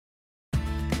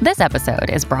This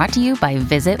episode is brought to you by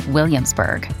Visit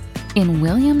Williamsburg. In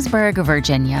Williamsburg,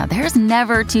 Virginia, there's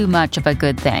never too much of a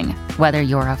good thing. Whether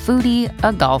you're a foodie,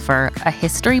 a golfer, a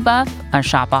history buff, a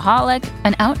shopaholic,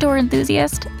 an outdoor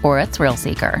enthusiast, or a thrill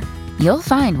seeker, you'll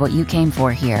find what you came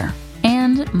for here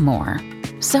and more.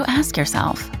 So ask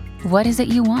yourself, what is it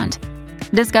you want?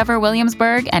 Discover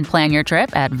Williamsburg and plan your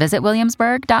trip at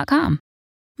visitwilliamsburg.com.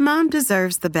 Mom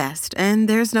deserves the best, and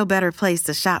there's no better place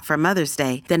to shop for Mother's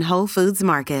Day than Whole Foods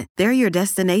Market. They're your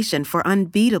destination for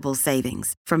unbeatable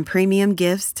savings, from premium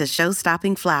gifts to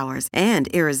show-stopping flowers and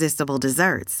irresistible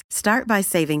desserts. Start by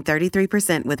saving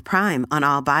 33% with Prime on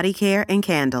all body care and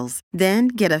candles. Then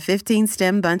get a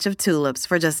 15-stem bunch of tulips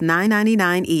for just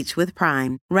 $9.99 each with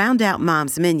Prime. Round out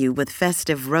Mom's menu with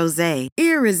festive rosé,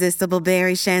 irresistible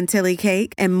berry chantilly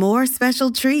cake, and more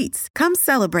special treats. Come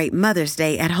celebrate Mother's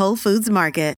Day at Whole Foods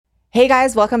Market. Hey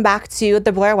guys, welcome back to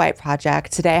The Blair White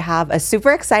Project. Today I have a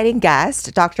super exciting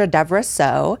guest, Dr. Debrah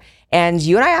So, and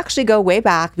you and I actually go way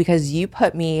back because you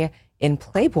put me in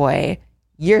Playboy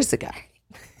years ago.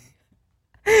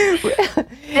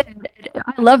 I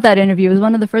love that interview. It was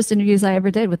one of the first interviews I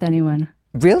ever did with anyone.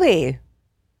 Really?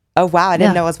 Oh wow, I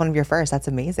didn't know it was one of your first. That's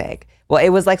amazing. Well,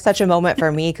 it was like such a moment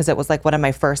for me because it was like one of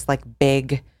my first like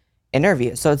big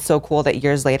interviews. So it's so cool that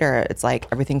years later, it's like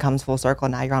everything comes full circle.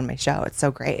 Now you're on my show. It's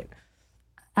so great.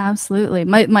 Absolutely.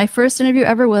 My first interview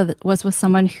ever was with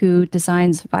someone who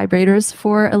designs vibrators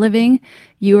for a living.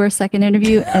 You were second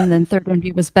interview, and then third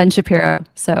interview was Ben Shapiro.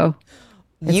 So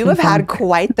you have had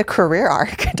quite the career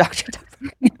arc, Dr.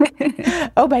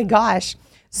 Debrah. Oh my gosh.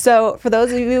 So for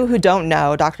those of you who don't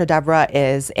know, Dr. Debrah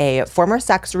is a former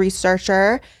sex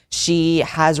researcher. She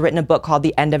has written a book called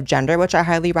The End of Gender, which I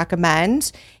highly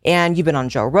recommend. And you've been on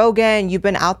Joe Rogan, you've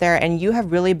been out there, and you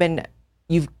have really been,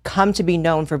 you've come to be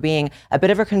known for being a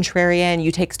bit of a contrarian.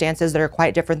 You take stances that are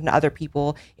quite different than other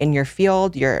people in your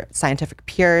field, your scientific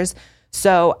peers.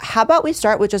 So how about we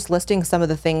start with just listing some of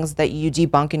the things that you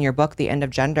debunk in your book, The End of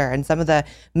Gender, and some of the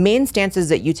main stances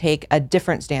that you take a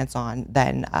different stance on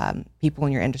than people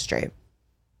in your industry.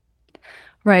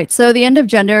 Right. So The End of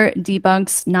Gender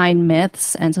debunks 9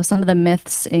 myths. And so some of the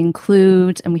myths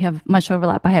include, and we have much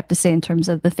overlap, I have to say, in terms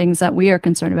of the things that we are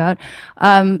concerned about.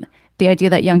 The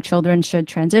idea that young children should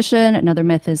transition. Another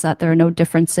myth is that there are no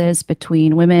differences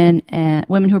between women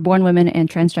who are born women and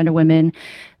transgender women,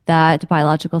 that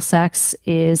biological sex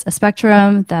is a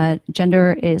spectrum, that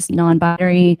gender is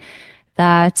non-binary,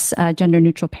 that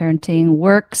gender-neutral parenting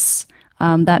works,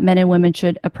 that men and women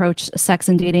should approach sex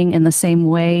and dating in the same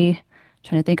way.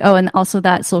 Trying to think. Oh, and also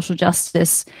that social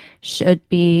justice should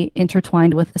be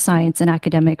intertwined with science and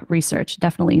academic research.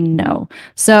 Definitely no.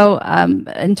 So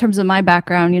in terms of my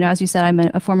background, as you said, I'm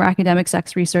a former academic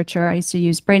sex researcher. I used to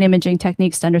use brain imaging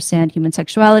techniques to understand human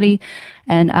sexuality.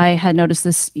 And I had noticed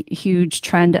this huge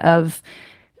trend of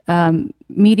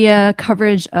media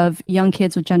coverage of young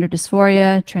kids with gender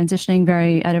dysphoria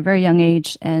transitioning at a very young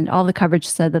age. And all the coverage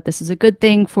said that this is a good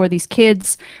thing for these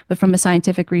kids. But from a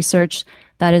scientific research,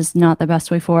 that is not the best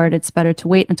way forward. It's better to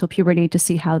wait until puberty to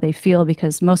see how they feel,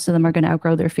 because most of them are going to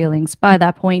outgrow their feelings by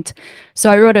that point. So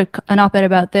I wrote an op-ed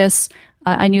about this.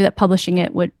 I knew that publishing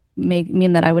it would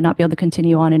mean that I would not be able to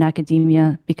continue on in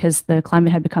academia because the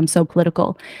climate had become so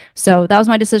political. So that was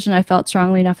my decision. I felt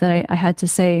strongly enough that I had to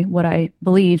say what I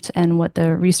believed and what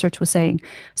the research was saying.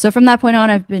 So from that point on,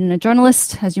 I've been a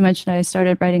journalist. As you mentioned, I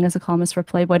started writing as a columnist for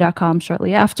Playboy.com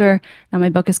shortly after. Now my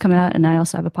book has come out, and I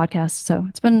also have a podcast. So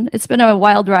it's been a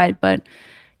wild ride, but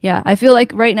yeah, I feel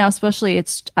like right now, especially,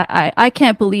 I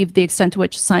can't believe the extent to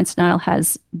which science denial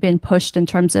has been pushed in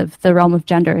terms of the realm of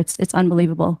gender. It's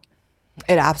unbelievable.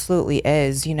 It absolutely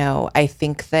is. I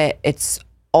think that it's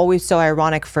always so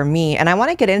ironic for me. And I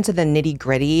want to get into the nitty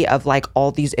gritty of like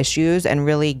all these issues and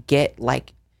really get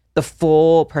like the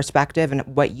full perspective and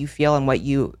what you feel and what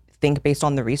you think based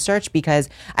on the research, because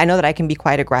I know that I can be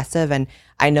quite aggressive. And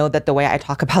I know that the way I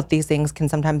talk about these things can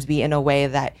sometimes be in a way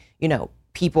that,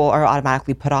 people are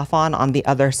automatically put off on the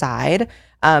other side.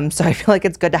 So I feel like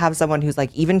it's good to have someone who's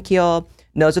like even keel,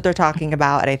 knows what they're talking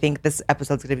about. And I think this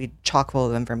episode's going to be chock full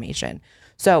of information.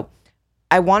 So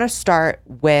I want to start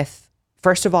with,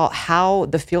 first of all, how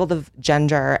the field of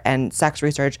gender and sex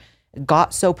research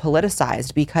got so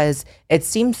politicized, because it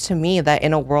seems to me that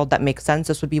in a world that makes sense,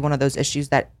 this would be one of those issues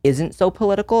that isn't so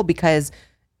political because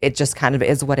it just kind of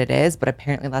is what it is. But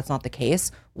apparently that's not the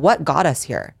case. What got us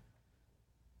here?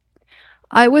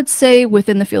 I would say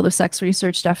within the field of sex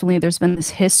research, definitely there's been this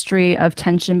history of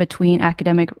tension between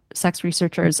academic sex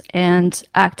researchers and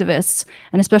activists,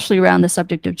 and especially around the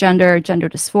subject of gender, gender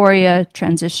dysphoria,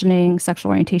 transitioning, sexual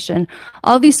orientation.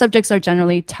 All of these subjects are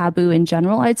generally taboo in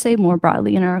general, I'd say, more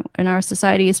broadly in our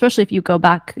society, especially if you go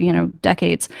back,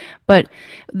 decades. But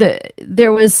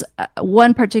there was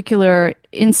one particular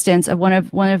instance of one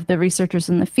of the researchers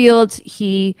in the field.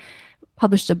 He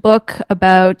published a book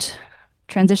about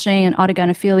transitioning and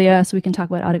autogynephilia. So we can talk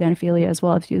about autogynephilia as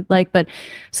well if you'd like. But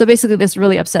so basically this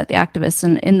really upset the activists.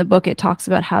 And in the book, it talks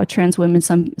about how trans women,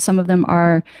 some of them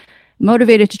are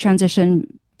motivated to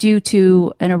transition due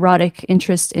to an erotic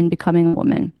interest in becoming a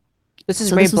woman. This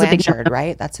is Ray Blanchard,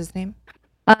 right? That's his name?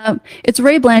 It's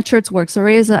Ray Blanchard's work. So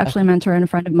Ray is actually a mentor and a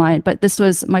friend of mine, but this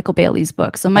was Michael Bailey's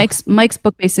book. So Mike's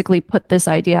book basically put this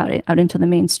idea out into the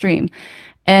mainstream.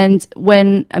 And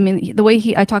the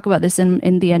way I talk about this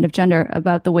in The End of Gender,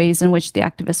 about the ways in which the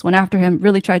activists went after him,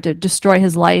 really tried to destroy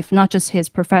his life, not just his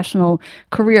professional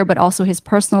career, but also his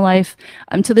personal life.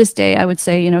 To this day, I would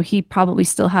say, he probably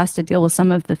still has to deal with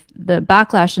some of the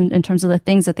backlash in terms of the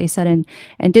things that they said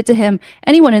and did to him.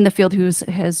 Anyone in the field who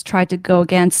has tried to go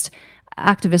against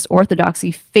activist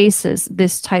orthodoxy faces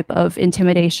this type of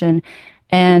intimidation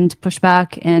and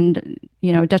pushback and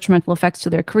detrimental effects to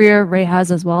their career. Ray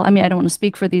has as well. I mean, I don't want to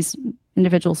speak for these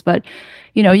individuals, but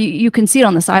you can see it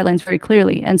on the sidelines very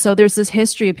clearly. And so there's this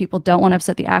history of people don't want to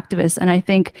upset the activists. And I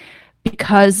think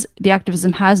because the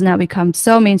activism has now become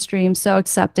so mainstream, so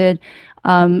accepted,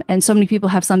 and so many people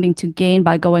have something to gain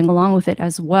by going along with it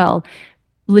as well,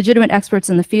 legitimate experts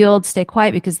in the field stay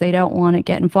quiet because they don't want to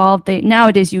get involved.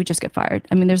 Nowadays, you would just get fired.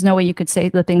 I mean, there's no way you could say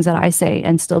the things that I say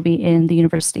and still be in the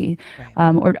university,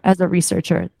 right, or as a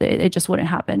researcher. It just wouldn't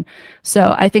happen.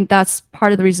 So I think that's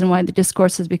part of the reason why the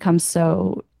discourse has become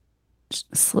so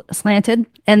slanted,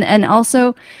 and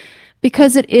also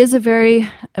because it is a very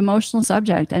emotional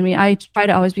subject. I mean, I try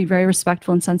to always be very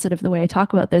respectful and sensitive the way I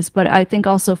talk about this, but I think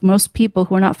also most people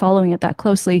who are not following it that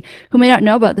closely, who may not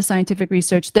know about the scientific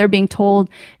research, they're being told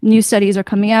new studies are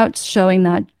coming out showing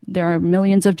that there are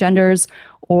millions of genders,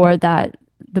 or that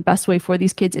the best way for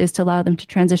these kids is to allow them to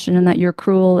transition, and that you're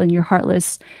cruel and you're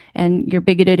heartless and you're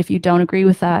bigoted if you don't agree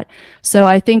with that. So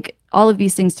I think all of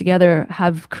these things together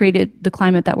have created the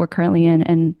climate that we're currently in.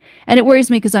 And it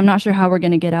worries me because I'm not sure how we're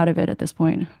going to get out of it at this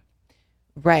point.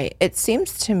 Right. It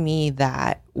seems to me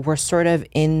that we're sort of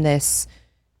in this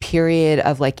period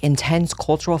of like intense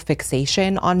cultural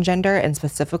fixation on gender, and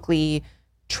specifically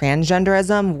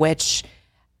transgenderism, which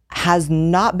has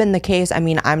not been the case. I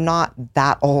mean, I'm not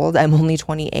that old. I'm only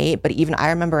 28, but even I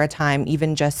remember a time,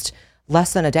 even just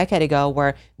less than a decade ago,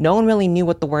 where no one really knew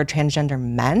what the word transgender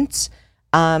meant.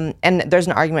 And there's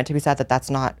an argument to be said that that's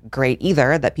not great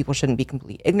either, that people shouldn't be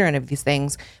completely ignorant of these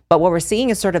things. But what we're seeing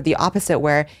is sort of the opposite,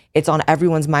 where it's on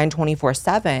everyone's mind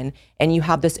 24/7. And you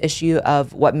have this issue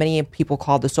of what many people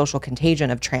call the social contagion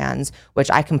of trans,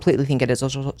 which I completely think it is a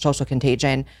social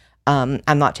contagion. I'm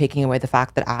not taking away the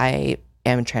fact that I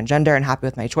am transgender and happy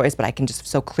with my choice, but I can just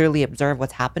so clearly observe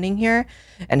what's happening here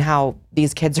and how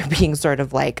these kids are being sort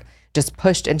of like just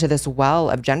pushed into this well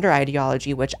of gender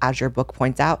ideology, which, as your book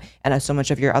points out, and as so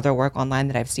much of your other work online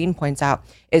that I've seen points out,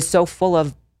 is so full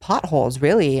of potholes,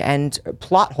 really, and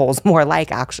plot holes, more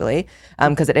like, actually,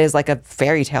 because it is like a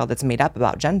fairy tale that's made up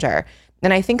about gender.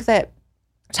 And I think that,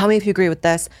 tell me if you agree with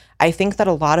this, I think that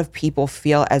a lot of people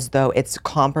feel as though it's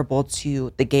comparable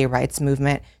to the gay rights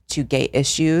movement, to gay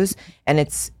issues, and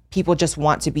it's people just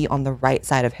want to be on the right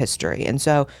side of history. And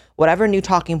so whatever new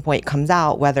talking point comes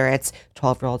out, whether it's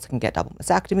 12-year-olds can get double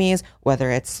mastectomies,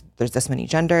 whether it's there's this many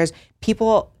genders,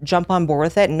 people jump on board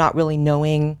with it not really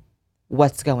knowing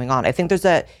what's going on. I think there's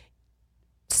a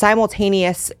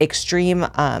simultaneous extreme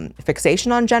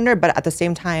fixation on gender, but at the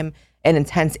same time, an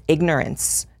intense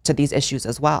ignorance to these issues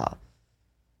as well.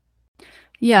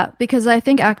 Yeah, because I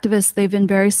think activists, they've been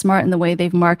very smart in the way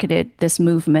they've marketed this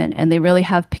movement, and they really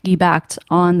have piggybacked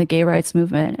on the gay rights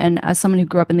movement. And as someone who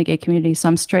grew up in the gay community, so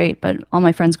I'm straight, but all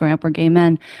my friends growing up were gay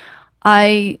men,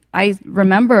 I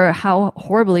remember how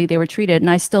horribly they were treated. And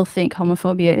I still think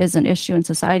homophobia is an issue in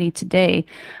society today.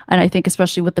 And I think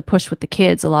especially with the push with the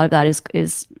kids, a lot of that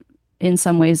is in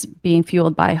some ways being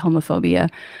fueled by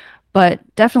homophobia. But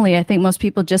definitely, I think most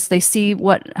people they see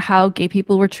how gay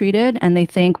people were treated, and they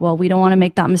think, well, we don't want to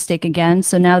make that mistake again.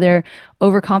 So now they're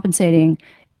overcompensating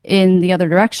in the other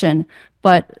direction.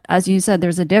 But as you said,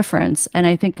 there's a difference. And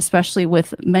I think especially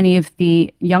with many of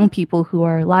the young people who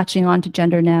are latching on to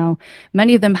gender now,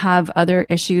 many of them have other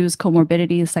issues,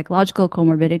 comorbidity, psychological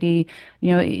comorbidity,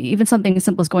 even something as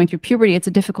simple as going through puberty. It's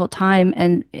a difficult time.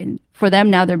 And for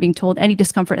them now they're being told any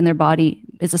discomfort in their body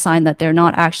is a sign that they're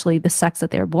not actually the sex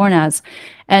that they're born as.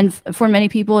 And for many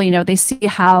people, you know, they see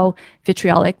how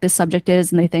vitriolic this subject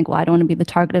is and they think, well, I don't want to be the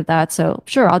target of that. So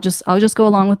sure, I'll just go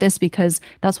along with this because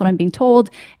that's what I'm being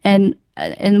told. And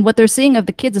what they're seeing of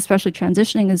the kids, especially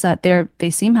transitioning, is that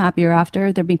they seem happier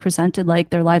after. They're being presented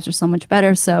like their lives are so much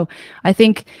better. So I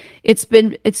think it's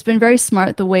been very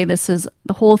smart the way the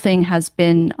whole thing has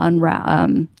been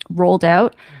rolled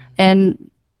out. And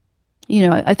you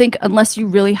know, I think unless you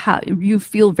really you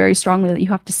feel very strongly that you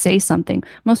have to say something,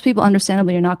 most people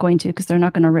understandably are not going to, because they're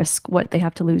not going to risk what they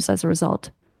have to lose as a result.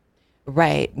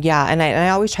 Right. Yeah. And I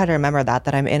always try to remember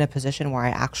that I'm in a position where I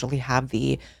actually have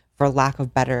for lack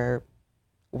of better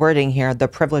wording here, the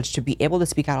privilege to be able to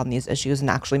speak out on these issues and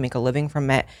actually make a living from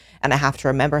it. And I have to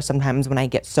remember sometimes when I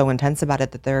get so intense about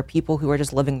it that there are people who are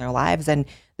just living their lives and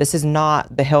this is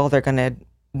not the hill they're going to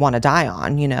want to die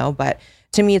on, you know, but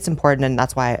to me, it's important, and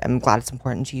that's why I'm glad it's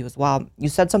important to you as well. You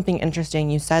said something interesting.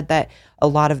 You said that a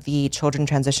lot of the children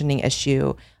transitioning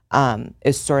issue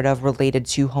is sort of related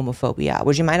to homophobia.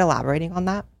 Would you mind elaborating on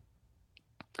that?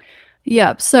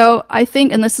 Yeah, so I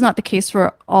think, and this is not the case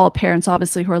for all parents,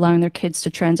 obviously, who are allowing their kids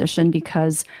to transition,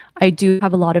 because I do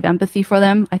have a lot of empathy for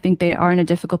them. I think they are in a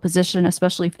difficult position,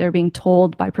 especially if they're being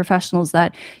told by professionals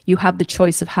that you have the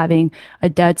choice of having a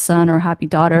dead son or a happy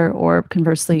daughter, or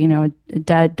conversely, you know, a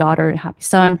dead daughter and a happy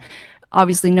son.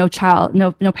 Obviously, no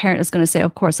parent is going to say,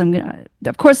 of course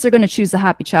they're going to choose the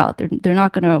happy child. They're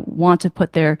not going to want to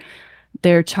put their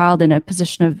child in a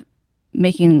position of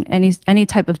making any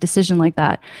type of decision like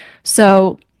that.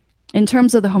 So in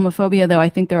terms of the homophobia, though, I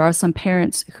think there are some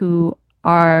parents who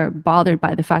are bothered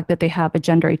by the fact that they have a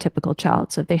gender atypical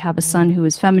child. So if they have a son who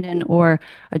is feminine or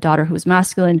a daughter who is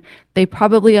masculine, they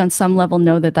probably on some level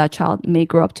know that that child may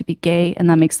grow up to be gay, and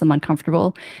that makes them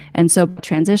uncomfortable. And so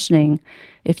transitioning,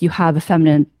 if you have a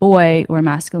feminine boy or a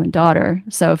masculine daughter,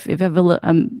 so if you have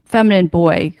a feminine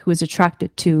boy who is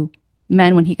attracted to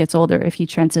men when he gets older, if he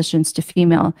transitions to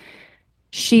female,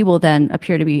 she will then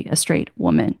appear to be a straight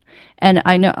woman. And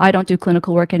I know I don't do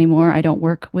clinical work anymore. I don't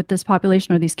work with this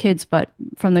population or these kids, but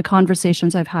from the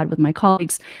conversations I've had with my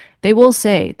colleagues, they will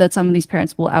say that some of these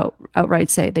parents will outright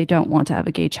say they don't want to have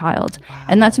a gay child. Wow.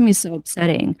 And that to me is so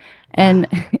upsetting. And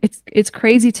it's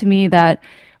crazy to me that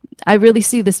I really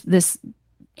see this,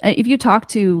 if you talk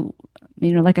to,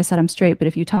 you know, like I said, I'm straight, but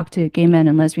if you talk to gay men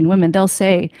and lesbian women, they'll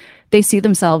say they see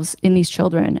themselves in these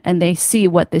children and they see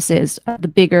what this is, the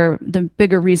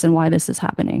bigger reason why this is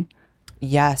happening.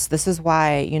 Yes, this is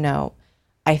why, you know,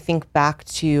 I think back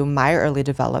to my early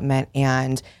development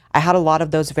and I had a lot of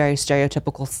those very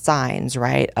stereotypical signs,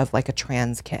 right, of like a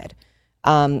trans kid.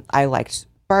 I liked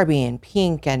Barbie and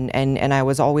Pink and I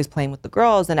was always playing with the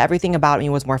girls and everything about me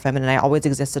was more feminine. I always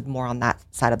existed more on that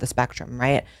side of the spectrum,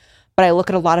 right? But I look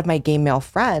at a lot of my gay male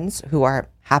friends who are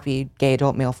happy gay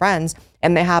adult male friends,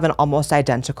 and they have an almost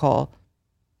identical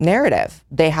narrative.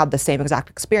 They have the same exact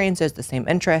experiences, the same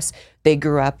interests. They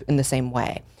grew up in the same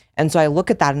way. And so I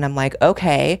look at that and I'm like,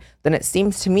 okay, then it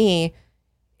seems to me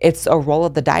it's a roll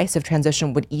of the dice if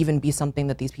transition would even be something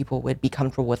that these people would be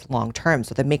comfortable with long term.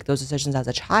 So to make those decisions as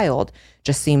a child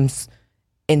just seems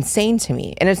insane to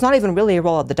me. And it's not even really a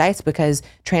roll of the dice because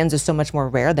trans is so much more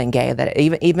rare than gay that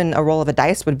even a roll of a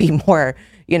dice would be more,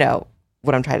 you know,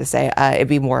 what I'm trying to say, it'd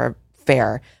be more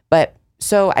fair. But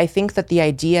so I think that the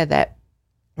idea that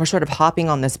we're sort of hopping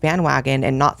on this bandwagon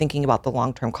and not thinking about the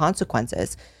long-term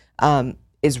consequences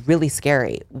is really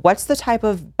scary. What's the type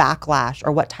of backlash,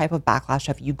 or what type of backlash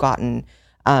have you gotten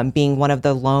being one of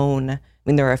the lone, I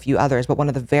mean, there are a few others, but one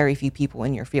of the very few people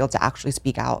in your field to actually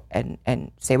speak out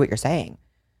and say what you're saying?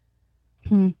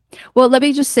 Well, let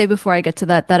me just say before I get to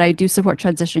that I do support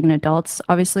transitioning in adults.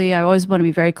 Obviously, I always want to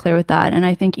be very clear with that. And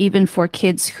I think even for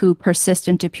kids who persist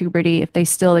into puberty, if they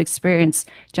still experience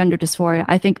gender dysphoria,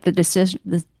 I think the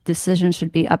decision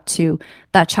should be up to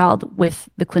that child with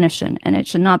the clinician. And it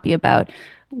should not be about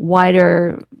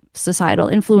wider societal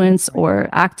influence or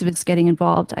activists getting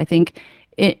involved. I think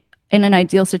in an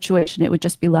ideal situation, it would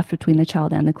just be left between the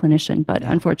child and the clinician. But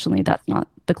unfortunately, that's not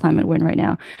the climate we're in right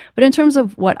now. But in terms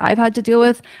of what I've had to deal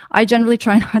with, I generally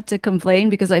try not to complain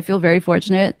because I feel very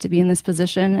fortunate to be in this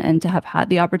position and to have had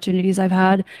the opportunities I've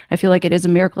had. I feel like it is a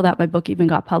miracle that my book even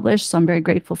got published. So I'm very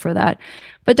grateful for that.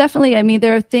 But definitely, I mean,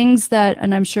 there are things that,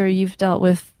 and I'm sure you've dealt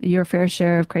with your fair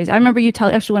share of crazy. I remember you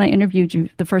actually when I interviewed you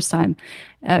the first time,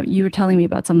 you were telling me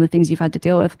about some of the things you've had to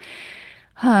deal with.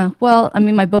 Well, I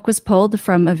mean, my book was pulled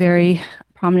from a very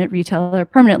prominent retailer,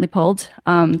 permanently pulled,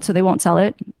 so they won't sell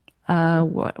it.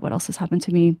 What else has happened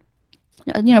to me?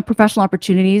 You know, professional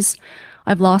opportunities.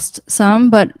 I've lost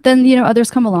some, but then, you know, others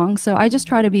come along. So I just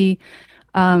try to be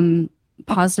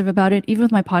positive about it. Even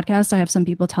with my podcast, I have some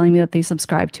people telling me that they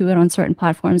subscribe to it on certain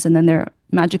platforms and then they're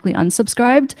magically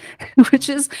unsubscribed, which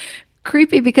is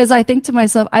creepy because I think to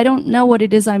myself, I don't know what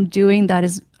it is I'm doing that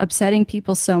is upsetting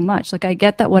people so much. Like, I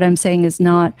get that what I'm saying is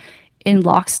not in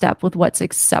lockstep with what's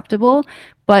acceptable,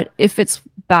 but if it's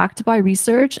backed by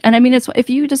research, and I mean, it's if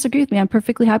you disagree with me, I'm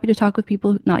perfectly happy to talk with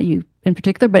people, not you in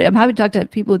particular, but I'm happy to talk to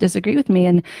people who disagree with me,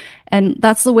 and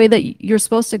that's the way that you're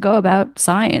supposed to go about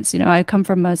science. You know, I come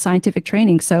from a scientific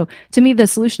training, so to me, the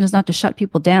solution is not to shut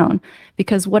people down,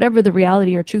 because whatever the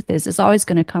reality or truth is always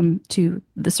going to come to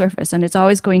the surface, and it's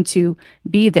always going to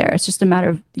be there. It's just a matter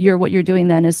of what you're doing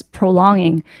then is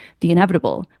prolonging the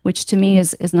inevitable, which to me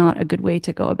is not a good way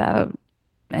to go about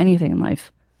anything in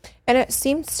life. And it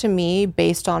seems to me,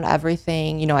 based on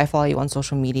everything, I follow you on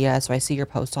social media, so I see your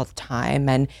posts all the time.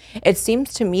 And it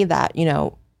seems to me that,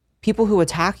 people who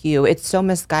attack you, it's so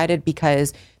misguided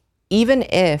because even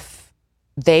if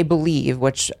they believe,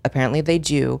 which apparently they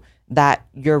do, that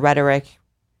your rhetoric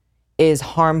is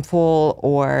harmful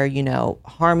or,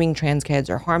 harming trans kids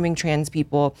or harming trans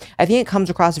people, I think it comes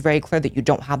across very clear that you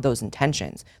don't have those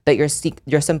intentions, that you're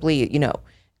simply,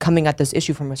 coming at this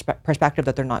issue from a perspective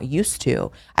that they're not used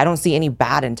to. I don't see any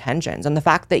bad intentions. And the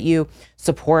fact that you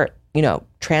support,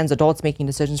 trans adults making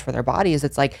decisions for their bodies,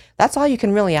 it's like, that's all you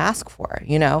can really ask for.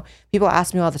 People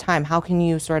ask me all the time, how can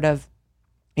you sort of,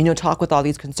 talk with all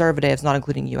these conservatives, not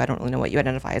including you. I don't really know what you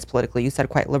identify as politically. You said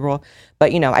quite liberal,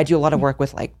 but, I do a lot of work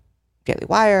with like Daily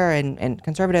Wire and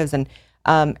conservatives. And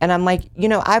I'm like,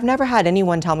 I've never had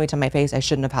anyone tell me to my face I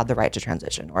shouldn't have had the right to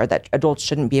transition or that adults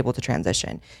shouldn't be able to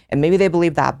transition. And maybe they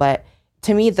believe that, but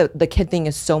to me, the kid thing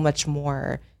is so much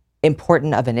more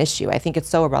important of an issue. I think it's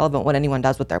so irrelevant what anyone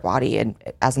does with their body and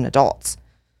as an adult.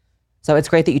 So it's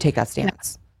great that you take that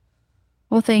stance.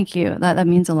 Well, thank you. That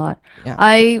means a lot. Yeah.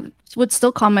 I would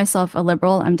still call myself a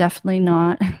liberal. I'm definitely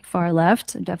not far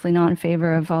left. I'm definitely not in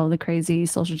favor of all the crazy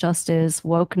social justice,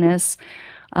 wokeness.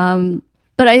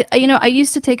 But I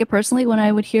used to take it personally when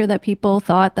I would hear that people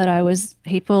thought that I was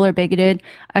hateful or bigoted.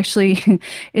 Actually,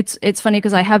 it's funny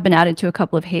because I have been added to a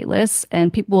couple of hate lists,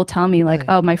 and people will tell me like,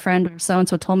 "Oh, my friend or so and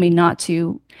so told me not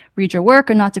to read your work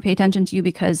or not to pay attention to you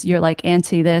because you're like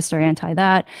anti this or anti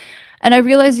that." And I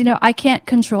realized, I can't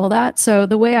control that. So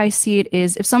the way I see it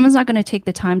is, if someone's not going to take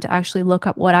the time to actually look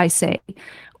up what I say,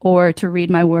 or to read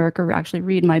my work, or actually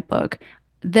read my book,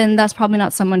 then that's probably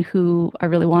not someone who I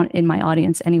really want in my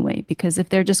audience anyway, because if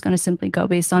they're just going to simply go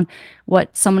based on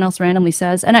what someone else randomly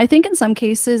says, and I think in some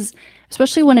cases,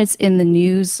 especially when it's in the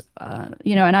news,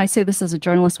 and I say this as a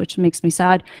journalist, which makes me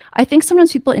sad, I think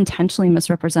sometimes people intentionally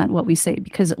misrepresent what we say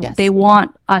because they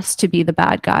want us to be the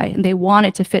bad guy, and they want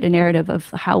it to fit a narrative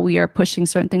of how we are pushing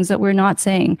certain things that we're not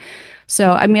saying.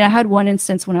 So, I mean, I had one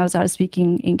instance when I was at a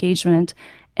speaking engagement,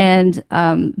 and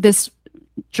this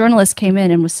journalist came in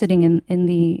and was sitting in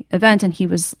the event, and he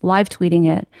was live tweeting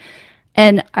it.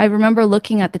 And I remember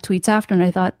looking at the tweets after, and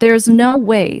I thought, there's no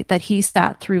way that he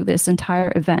sat through this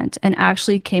entire event and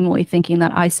actually came away thinking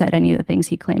that I said any of the things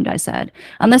he claimed I said,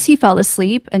 unless he fell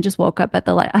asleep and just woke up at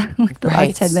the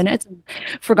last 10 minutes and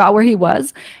forgot where he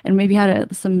was and maybe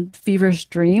had some feverish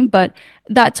dream. But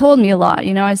that told me a lot.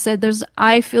 I said,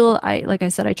 like I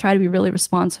said, I try to be really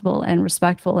responsible and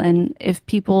respectful. And if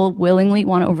people willingly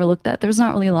want to overlook that, there's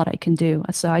not really a lot I can do.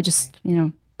 So I just,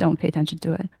 don't pay attention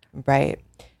to it. Right.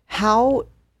 How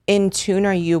in tune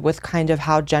are you with kind of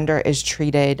how gender is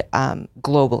treated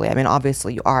globally? I mean,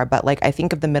 obviously you are, but like I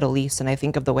think of the Middle East and I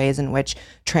think of the ways in which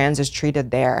trans is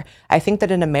treated there. I think that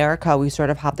in America, we sort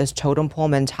of have this totem pole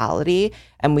mentality,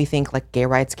 and we think like gay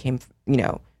rights came,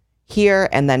 here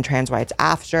and then trans rights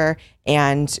after,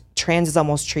 and trans is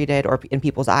almost treated, or in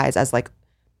people's eyes, as like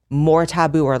more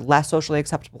taboo or less socially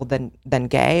acceptable than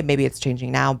gay. Maybe it's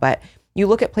changing now, but you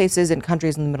look at places in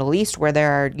countries in the Middle East where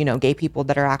there are, gay people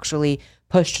that are actually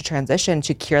pushed to transition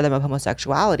to cure them of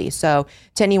homosexuality. So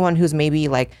to anyone who's maybe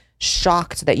like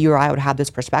shocked that you or I would have this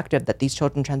perspective that these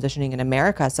children transitioning in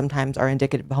America sometimes are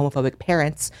indicative of homophobic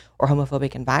parents or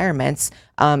homophobic environments,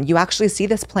 you actually see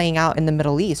this playing out in the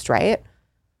Middle East, right?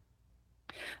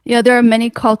 Yeah, there are many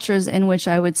cultures in which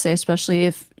I would say, especially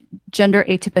if gender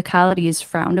atypicality is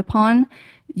frowned upon,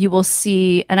 you will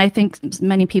see, and I think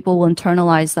many people will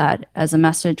internalize that as a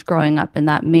message growing up, and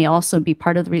that may also be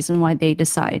part of the reason why they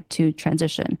decide to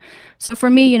transition. So for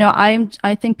me,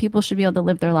 I think people should be able to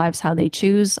live their lives how they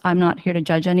choose. I'm not here to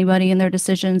judge anybody in their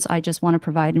decisions. I just want to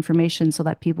provide information so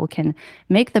that people can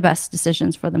make the best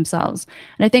decisions for themselves.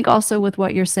 And I think also with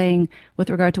what you're saying with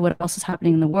regard to what else is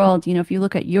happening in the world, if you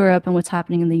look at Europe and what's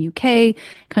happening in the UK,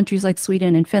 countries like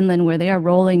Sweden and Finland, where they are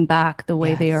rolling back the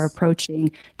way they are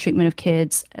approaching treatment of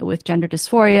kids with gender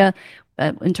dysphoria,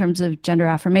 in terms of gender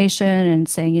affirmation and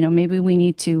saying, maybe we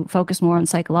need to focus more on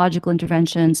psychological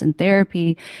interventions and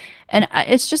therapy. And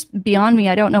it's just beyond me.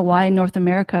 I don't know why in North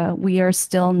America we're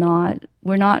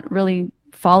not really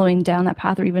following down that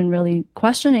path or even really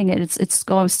questioning it.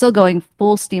 Still going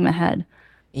full steam ahead.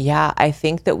 Yeah, I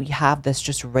think that we have this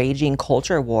just raging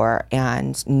culture war,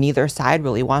 and neither side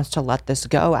really wants to let this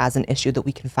go as an issue that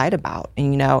we can fight about.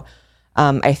 And,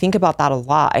 I think about that a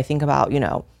lot. I think about,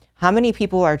 how many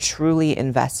people are truly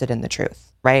invested in the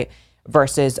truth, right?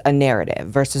 Versus a narrative,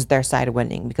 versus their side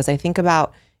winning. Because I think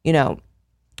about,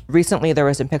 recently there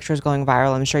were some pictures going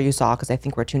viral. I'm sure you saw, because I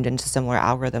think we're tuned into similar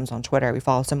algorithms on Twitter. We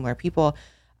follow similar people.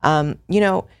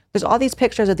 There's all these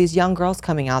pictures of these young girls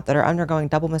coming out that are undergoing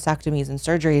double mastectomies and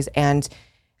surgeries. And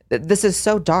this is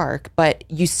so dark, but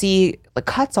you see the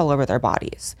cuts all over their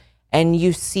bodies, and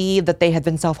you see that they had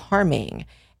been self-harming.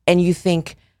 And you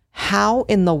think, how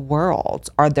in the world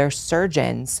are their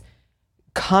surgeons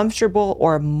comfortable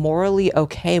or morally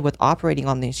okay with operating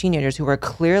on these teenagers who are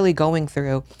clearly going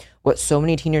through what so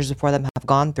many teenagers before them have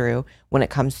gone through when it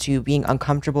comes to being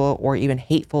uncomfortable or even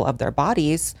hateful of their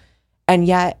bodies? And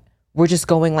yet we're just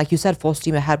going, like you said, full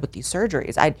steam ahead with these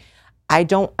surgeries. I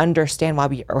don't understand why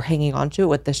we are hanging on to it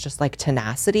with this just like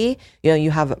tenacity.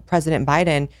 You have President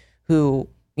Biden who,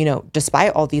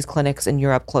 despite all these clinics in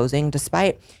Europe closing,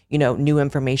 despite, new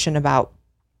information about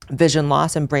vision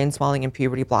loss and brain swelling and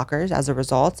puberty blockers as a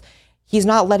result, he's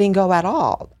not letting go at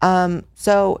all.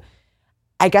 So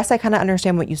I guess I kind of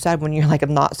understand what you said when you're like,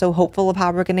 I'm not so hopeful of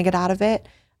how we're going to get out of it.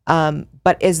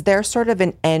 But is there sort of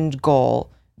an end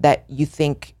goal that you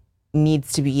think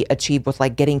needs to be achieved with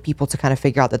like getting people to kind of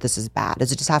figure out that this is bad?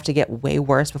 Does it just have to get way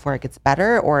worse before it gets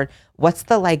better? Or what's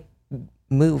the like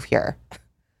move here?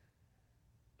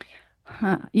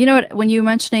 You know what? When you were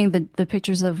mentioning the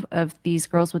pictures of these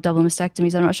girls with double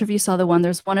mastectomies, I'm not sure if you saw the one.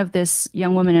 There's one of this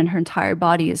young woman, and her entire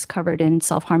body is covered in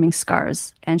self-harming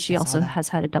scars, and she also has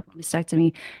had a double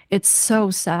mastectomy. It's so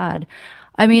sad.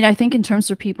 I mean, I think in terms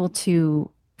for people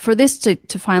for this to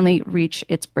finally reach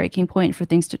its breaking point, for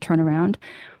things to turn around,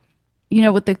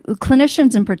 with the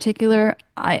clinicians in particular,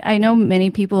 I know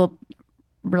many people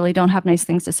really don't have nice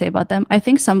things to say about them. I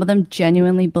think some of them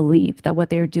genuinely believe that what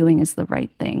they're doing is the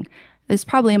right thing. It's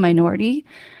probably a minority.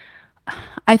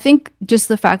 I think just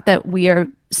the fact that we are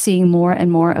seeing more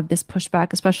and more of this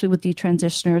pushback, especially with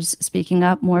detransitioners speaking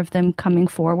up, more of them coming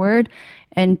forward,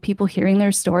 and people hearing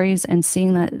their stories and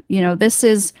seeing that, this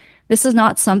is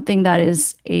not something that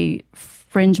is a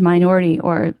fringe minority,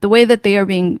 or the way that they are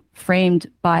being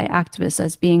framed by activists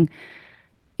as being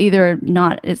either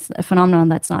it's a phenomenon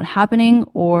that's not happening,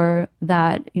 or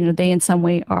that, they in some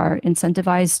way are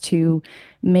incentivized to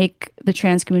make the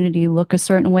trans community look a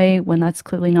certain way when that's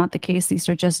clearly not the case. These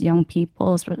are just young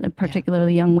people,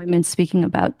 particularly young women, speaking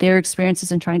about their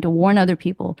experiences and trying to warn other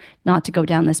people not to go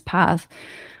down this path.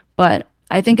 But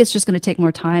I think it's just going to take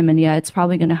more time, and it's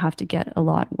probably going to have to get a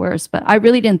lot worse. But I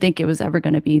really didn't think it was ever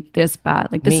going to be this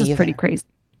bad. Like, this is pretty crazy.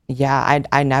 Yeah,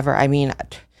 I never,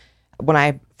 when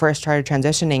I first started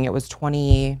transitioning, it was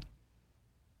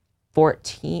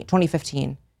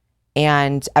 2015,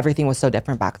 and everything was so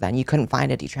different back then. You couldn't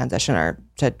find a detransitioner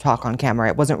to talk on camera.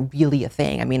 It wasn't really a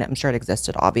thing. I mean, I'm sure it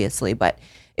existed, obviously, but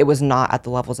it was not at the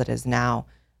levels it is now.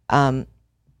 One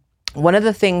of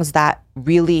the things that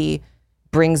really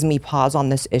brings me pause on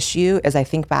this issue is I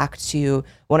think back to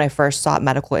when I first sought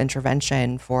medical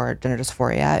intervention for gender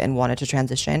dysphoria and wanted to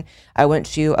transition. I went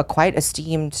to a quite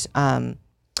esteemed,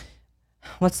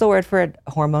 what's the word for a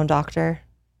hormone doctor?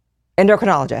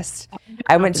 Endocrinologist.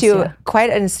 I went to quite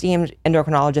an esteemed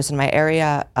endocrinologist in my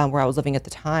area where I was living at the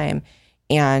time.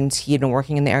 And he had been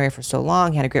working in the area for so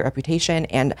long. He had a great reputation.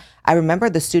 And I remember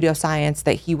the pseudoscience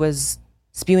that he was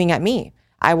spewing at me.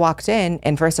 I walked in,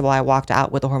 and first of all, I walked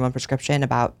out with a hormone prescription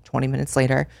about 20 minutes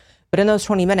later. But in those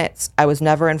 20 minutes, I was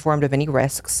never informed of any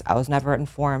risks. I was never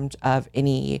informed of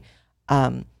any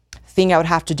thing I would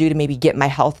have to do to maybe get my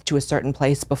health to a certain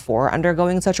place before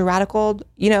undergoing such a radical,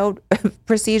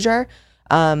 procedure.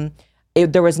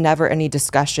 There was never any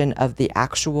discussion of the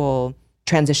actual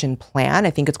transition plan.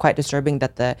 I think it's quite disturbing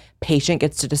that the patient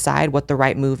gets to decide what the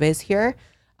right move is here.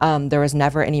 There was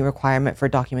never any requirement for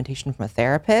documentation from a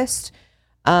therapist.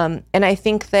 And I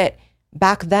think that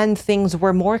back then things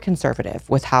were more conservative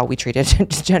with how we treated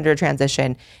gender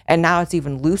transition, and now it's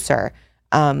even looser.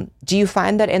 Do you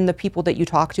find that in the people that you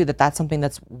talk to, that's something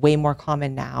that's way more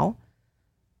common now?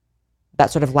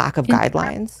 That sort of lack of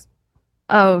guidelines?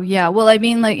 Oh, yeah. Well, I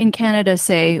mean, like in Canada,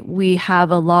 say, we have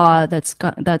a law that's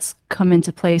come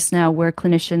into place now where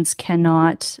clinicians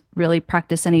cannot really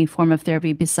practice any form of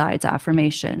therapy besides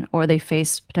affirmation, or they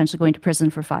face potentially going to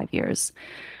prison for 5 years.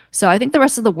 So I think the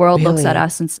rest of the world looks at Really?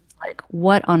 us and says, like,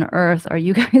 what on earth are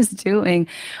you guys doing?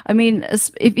 I mean,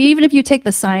 even if you take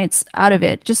the science out of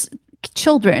it, just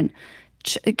children,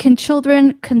 can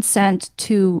children consent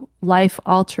to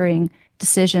life-altering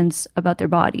decisions about their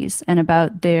bodies and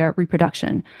about their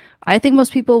reproduction? I think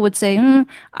most people would say,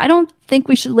 I don't think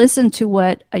we should listen to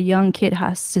what a young kid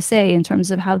has to say in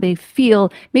terms of how they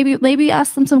feel. Maybe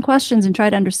ask them some questions and try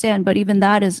to understand, but even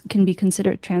that can be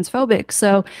considered transphobic.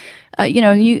 So,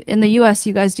 in the U.S.,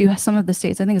 you guys do have some of the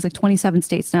states. I think it's like 27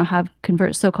 states now have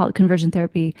so-called conversion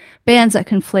therapy bans that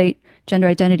conflate gender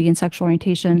identity and sexual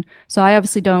orientation. So I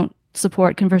obviously don't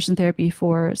support conversion therapy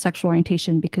for sexual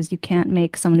orientation because you can't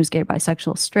make someone who's gay or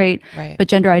bisexual straight. Right. But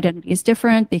gender identity is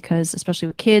different because, especially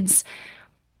with kids,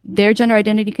 their gender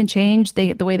identity can change.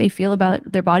 The way they feel about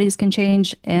their bodies can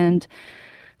change. And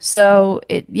so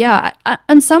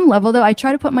on some level, though, I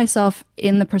try to put myself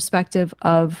in the perspective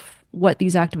of what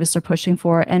these activists are pushing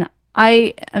for. And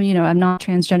I'm not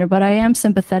transgender, but I am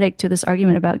sympathetic to this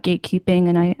argument about gatekeeping.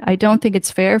 And I don't think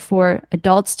it's fair for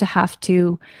adults to have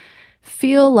to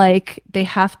feel like they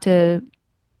have to,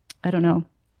 I don't know.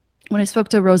 When I spoke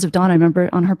to Rose of Dawn, I remember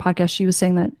on her podcast, she was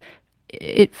saying that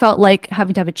it felt like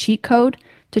having to have a cheat code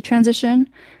to transition.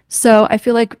 So I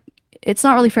feel like it's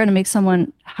not really fair to make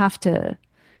someone have to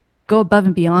go above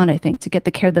and beyond, I think, to get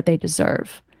the care that they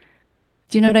deserve.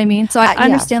 Do you know what I mean? So I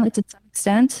understand that to some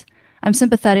extent. I'm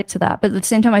sympathetic to that. But at the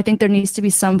same time, I think there needs to be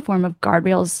some form of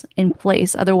guardrails in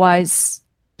place. Otherwise,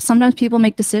 sometimes people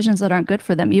make decisions that aren't good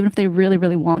for them, even if they really,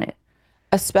 really want it.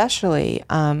 Especially,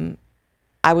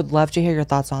 I would love to hear your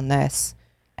thoughts on this.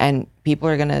 And people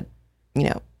are going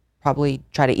to, probably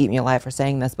try to eat me alive for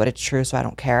saying this, but it's true, so I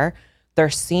don't care. There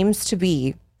seems to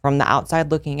be, from the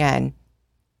outside looking in,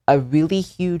 a really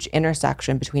huge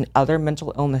intersection between other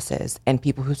mental illnesses and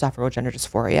people who suffer with gender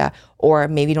dysphoria, or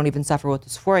maybe don't even suffer with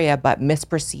dysphoria, but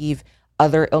misperceive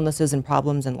other illnesses and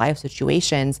problems in life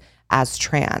situations as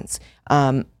trans.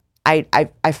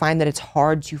 I find that it's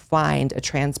hard to find a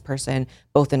trans person,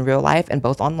 both in real life and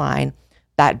both online,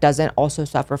 that doesn't also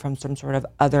suffer from some sort of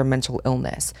other mental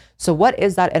illness. So what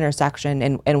is that intersection,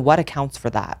 and what accounts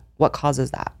for that? What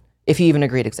causes that, if you even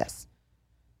agree it exists?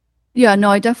 Yeah,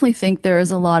 no, I definitely think there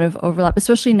is a lot of overlap,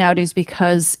 especially nowadays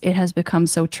because it has become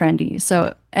so trendy.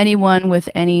 So anyone with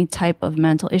any type of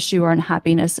mental issue or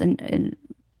unhappiness and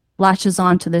latches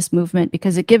on to this movement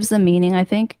because it gives them meaning, I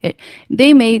think.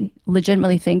 They may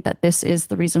legitimately think that this is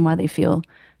the reason why they feel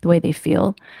the way they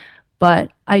feel.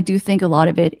 But I do think a lot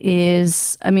of it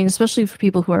is, I mean, especially for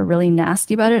people who are really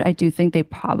nasty about it, I do think they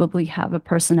probably have a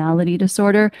personality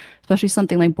disorder, especially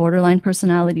something like borderline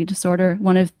personality disorder.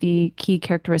 One of the key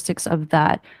characteristics of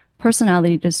that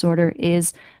personality disorder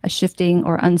is a shifting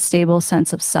or unstable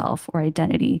sense of self or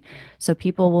identity. So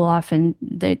people will often,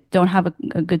 they don't have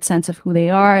a good sense of who they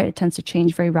are. It tends to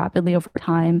change very rapidly over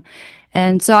time.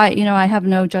 And so I have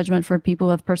no judgment for people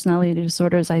with personality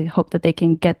disorders. I hope that they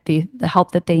can get the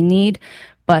help that they need.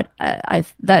 But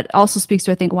that also speaks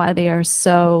to, I think, why they are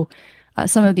so,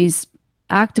 some of these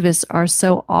activists are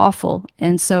so awful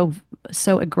and so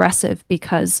aggressive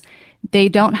because they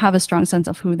don't have a strong sense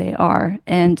of who they are.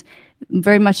 And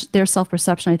very much their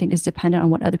self-perception, I think, is dependent on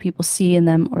what other people see in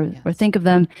them or think of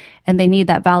them. And they need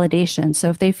that validation. So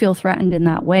if they feel threatened in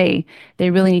that way, they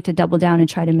really need to double down and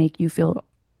try to make you feel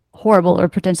horrible or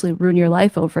potentially ruin your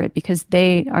life over it because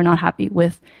they are not happy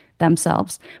with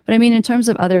themselves. But I mean, in terms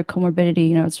of other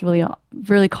comorbidity, it's really,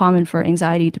 really common for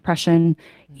anxiety, depression,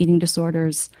 eating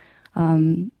disorders.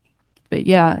 But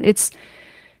yeah,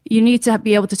 you need to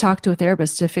be able to talk to a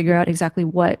therapist to figure out exactly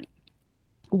what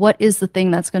is the thing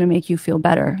that's going to make you feel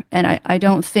better. And I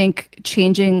don't think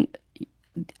changing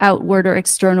outward or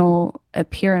external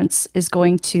appearance is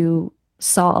going to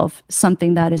solve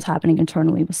something that is happening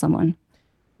internally with someone.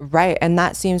 Right. And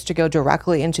that seems to go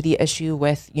directly into the issue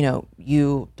with,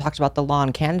 you talked about the law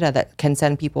in Canada that can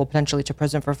send people potentially to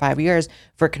prison for 5 years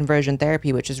for conversion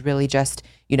therapy, which is really just,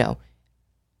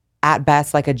 at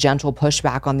best, like a gentle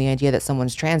pushback on the idea that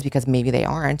someone's trans because maybe they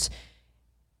aren't.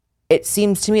 It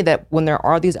seems to me that when there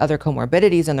are these other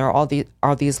comorbidities and there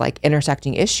are these like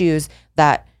intersecting issues,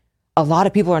 that a lot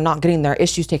of people are not getting their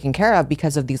issues taken care of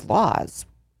because of these laws.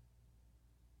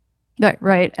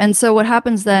 Right. And so what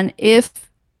happens then if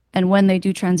and when they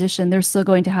do transition, they're still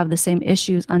going to have the same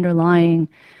issues underlying,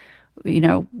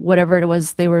 whatever it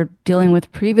was they were dealing with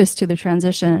previous to the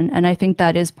transition. And I think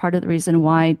that is part of the reason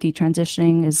why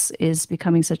detransitioning is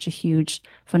becoming such a huge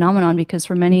phenomenon, because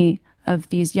for many of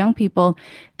these young people,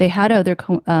 they had other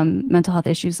mental health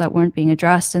issues that weren't being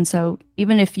addressed. And so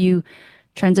even if you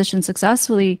transition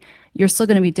successfully, you're still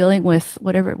going to be dealing with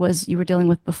whatever it was you were dealing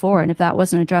with before. And if that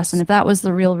wasn't addressed, and if that was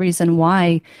the real reason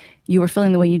why you were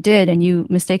feeling the way you did, and you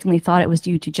mistakenly thought it was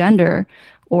due to gender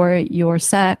or your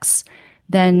sex,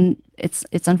 then it's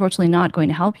unfortunately not going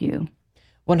to help you.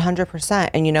 100%.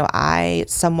 And, I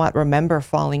somewhat remember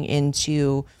falling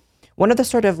into one of the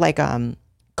sort of like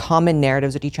common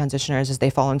narratives of detransitioners is they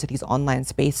fall into these online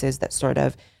spaces that sort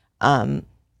of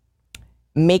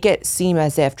make it seem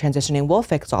as if transitioning will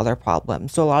fix all their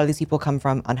problems. So a lot of these people come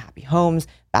from unhappy homes,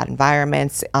 bad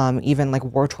environments, even like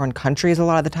war-torn countries. A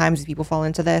lot of the times these people fall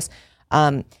into this.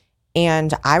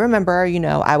 And I remember,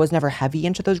 I was never heavy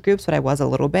into those groups, but I was a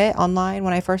little bit online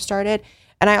when I first started.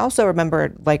 And I also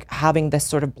remember like having this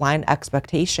sort of blind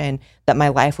expectation that my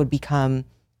life would become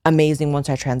amazing once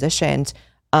I transitioned,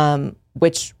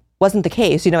 which wasn't the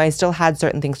case. I still had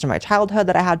certain things from my childhood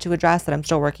that I had to address that I'm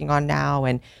still working on now.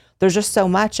 And there's just so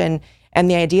much. And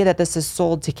the idea that this is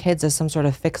sold to kids as some sort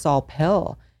of fix-all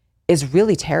pill is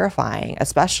really terrifying,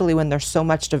 especially when there's so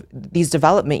much these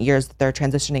development years that they're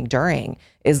transitioning during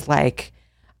is like,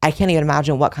 I can't even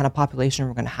imagine what kind of population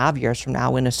we're going to have years from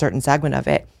now when a certain segment of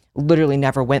it literally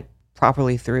never went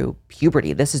properly through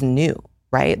puberty. This is new,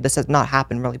 right? This has not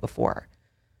happened really before.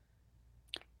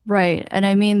 Right. And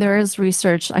I mean, there is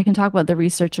research. I can talk about the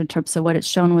research in terms of what it's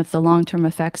shown with the long-term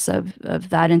effects of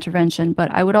that intervention.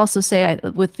 But I would also say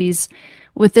with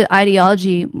the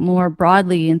ideology more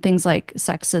broadly and things like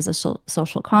sex as a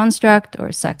social construct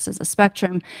or sex as a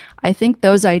spectrum, I think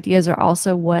those ideas are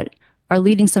also what are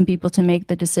leading some people to make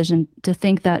the decision to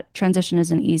think that transition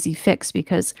is an easy fix,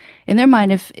 because in their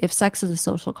mind, if sex is a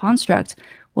social construct,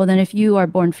 well, then if you are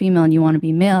born female and you want to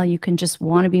be male, you can just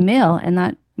want to be male, and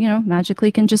that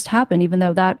magically can just happen, even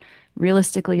though that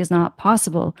realistically is not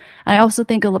possible. And I also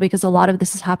think because a lot of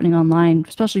this is happening online,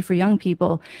 especially for young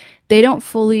people, they don't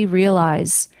fully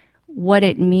realize what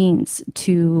it means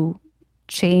to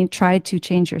try to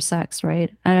change your sex,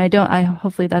 right? And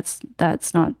hopefully that's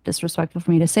not disrespectful for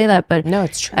me to say that, but no,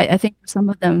 it's true. I think for some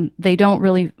of them, they don't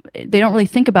really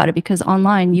think about it, because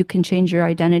online you can change your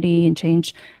identity and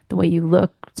change the way you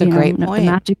look. It's a great point.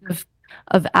 The magic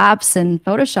of apps and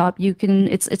Photoshop,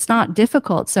 it's not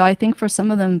difficult. So I think for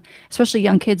some of them, especially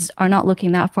young kids, are not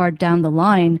looking that far down the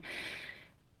line.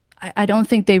 I don't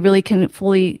think they really can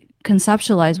fully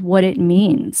conceptualize what it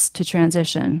means to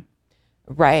transition.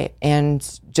 Right.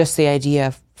 And just the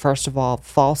idea, first of all,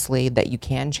 falsely, that you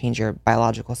can change your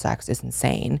biological sex is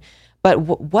insane. But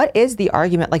what is the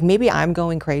argument? Like, maybe I'm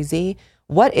going crazy.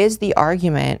 What is the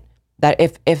argument that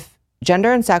if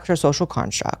gender and sex are social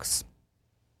constructs,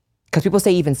 because people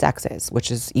say even sex is, which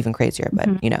is even crazier, but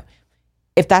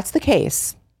if that's the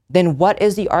case, then what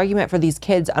is the argument for these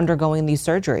kids undergoing these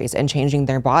surgeries and changing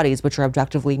their bodies, which are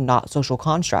objectively not social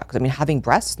constructs? I mean, having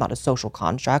breasts is not a social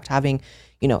construct. Having,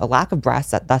 a lack of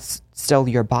breasts, that's still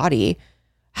your body.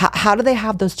 How do they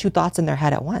have those two thoughts in their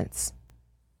head at once?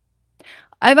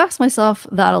 I've asked myself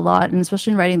that a lot, and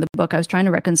especially in writing the book, I was trying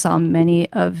to reconcile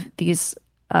many of these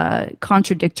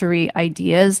contradictory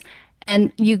ideas,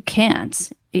 and you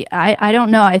can't. I don't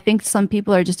know. I think some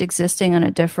people are just existing in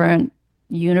a different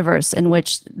universe in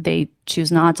which they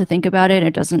choose not to think about it.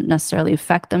 It doesn't necessarily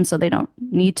affect them, so they don't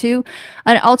need to.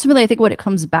 And ultimately, I think what it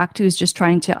comes back to is just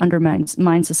trying to undermine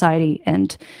society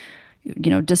and,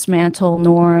 dismantle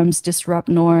norms, disrupt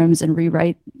norms, and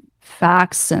rewrite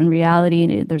facts and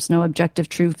reality. There's no objective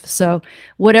truth. So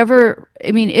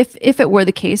if it were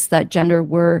the case that gender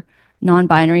were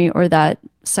non-binary or that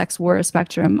sex were a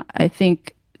spectrum, I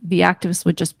think the activists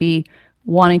would just be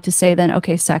wanting to say then,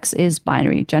 okay, sex is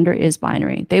binary, gender is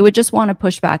binary. They would just want to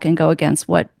push back and go against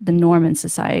what the norm in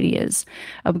society is.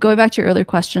 Going back to your earlier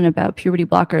question about puberty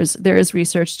blockers, there is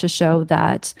research to show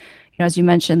that, as you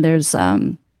mentioned, there was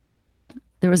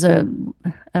a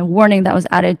warning that was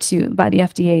added by the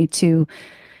FDA to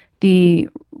the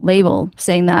label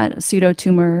saying that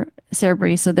pseudotumor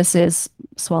cerebri, so this is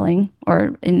swelling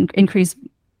or increased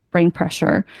brain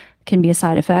pressure, can be a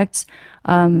side effect.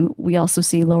 We also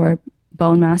see lower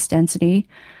bone mass density.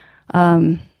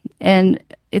 And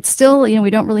it's still, we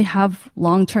don't really have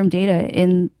long-term data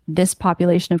in this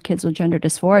population of kids with gender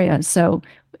dysphoria. So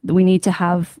we need to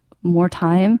have more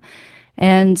time.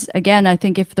 And again, I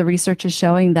think if the research is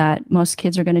showing that most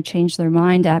kids are going to change their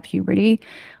mind at puberty,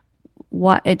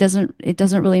 it doesn't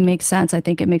really make sense. I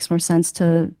think it makes more sense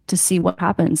to see what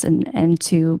happens and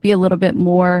to be a little bit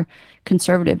more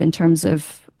conservative in terms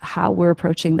of how we're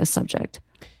approaching this subject.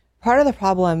 Part of the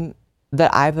problem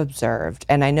that I've observed,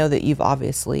 and I know that you've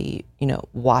obviously,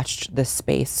 watched this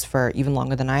space for even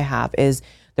longer than I have, is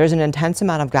there's an intense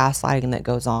amount of gaslighting that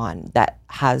goes on that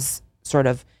has sort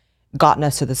of gotten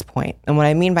us to this point. And what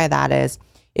I mean by that is,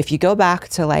 if you go back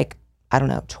to like I don't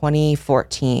know,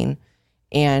 2014.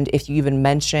 And if you even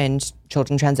mentioned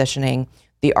children transitioning,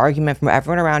 the argument from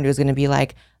everyone around you is going to be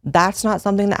like, that's not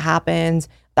something that happens.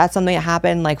 That's something that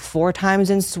happened like 4 times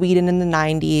in Sweden in the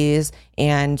 90s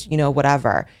and, you know,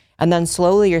 whatever. And then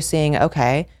slowly you're seeing,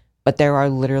 okay, but there are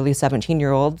literally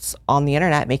 17-year-olds on the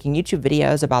internet making YouTube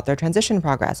videos about their transition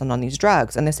progress and on these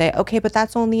drugs. And they say, okay, but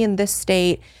that's only in this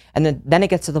state. And then it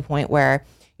gets to the point where,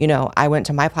 you know, I went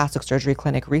to my plastic surgery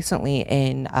clinic recently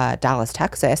in Dallas,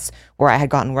 Texas, where I had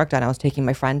gotten work done. I was taking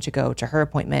my friend to go to her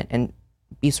appointment and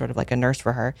be sort of like a nurse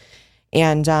for her.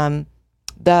 And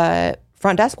the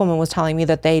front desk woman was telling me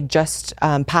that they just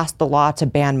passed the law to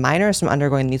ban minors from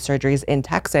undergoing these surgeries in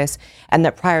Texas, and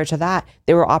that prior to that,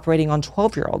 they were operating on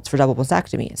 12-year-olds for double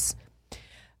mastectomies.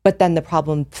 But then the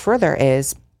problem further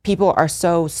is people are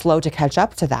so slow to catch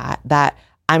up to that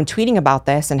I'm tweeting about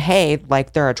this and, hey,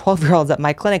 like there are 12-year-olds at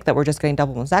my clinic that were just getting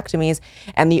double mastectomies,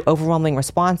 and the overwhelming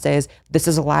response is, this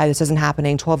is a lie, this isn't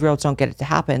happening, 12-year-olds don't get it to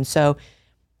happen. So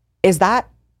is that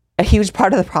a huge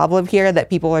part of the problem here, that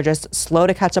people are just slow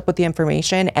to catch up with the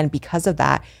information, and because of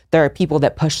that, there are people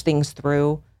that push things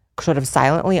through sort of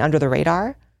silently under the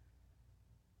radar?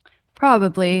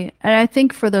 Probably. And I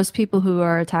think for those people who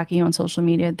are attacking you on social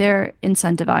media, they're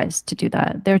incentivized to do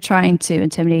that. They're trying to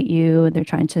intimidate you. They're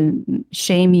trying to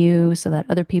shame you so that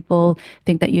other people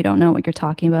think that you don't know what you're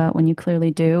talking about when you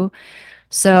clearly do.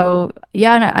 So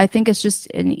yeah, and I think it's just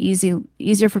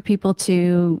easier for people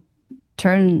to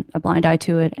turn a blind eye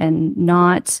to it and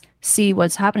not see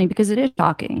what's happening, because it is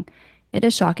shocking. It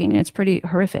is shocking and it's pretty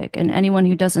horrific. And anyone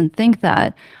who doesn't think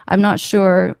that, I'm not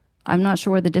sure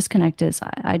where the disconnect is.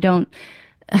 I don't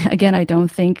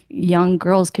think young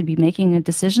girls could be making a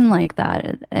decision like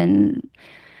that. And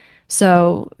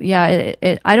so, yeah,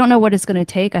 I don't know what it's going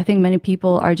to take. I think many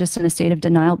people are just in a state of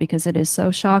denial because it is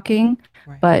so shocking.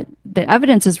 Right. But the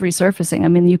evidence is resurfacing. I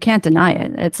mean, you can't deny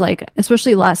it. It's like,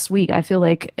 especially last week, I feel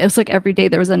like it's like every day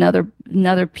there was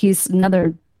another piece,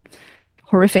 another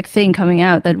horrific thing coming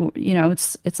out that, you know,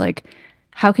 it's like,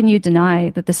 how can you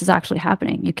deny that this is actually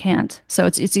happening? You can't. So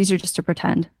it's easier just to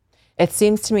pretend. It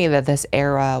seems to me that this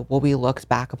era will be looked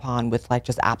back upon with like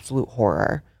just absolute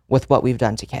horror with what we've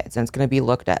done to kids. And it's going to be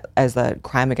looked at as a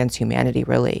crime against humanity,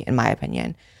 really, in my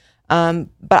opinion. But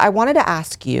I wanted to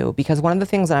ask you, because one of the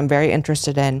things that I'm very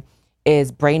interested in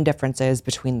is brain differences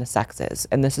between the sexes.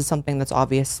 And this is something that's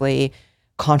obviously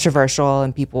controversial,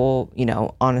 and people, you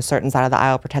know, on a certain side of the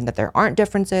aisle pretend that there aren't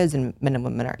differences and men and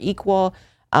women are equal.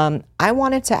 I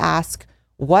wanted to ask,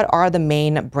 what are the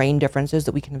main brain differences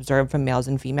that we can observe from males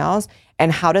and females,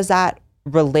 and how does that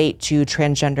relate to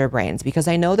transgender brains? Because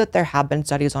I know that there have been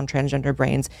studies on transgender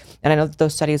brains, and I know that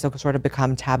those studies have sort of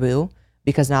become taboo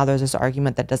because now there's this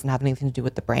argument that doesn't have anything to do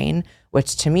with the brain,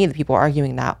 which to me, the people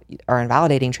arguing that are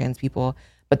invalidating trans people.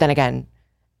 But then again,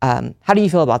 how do you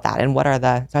feel about that? And what are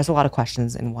there's a lot of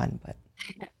questions in one, but.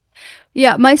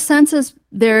 Yeah, my sense is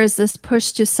there is this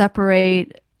push to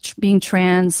separate being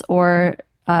trans or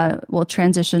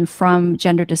transition from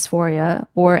gender dysphoria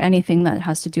or anything that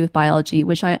has to do with biology,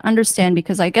 which I understand,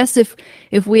 because I guess if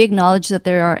we acknowledge that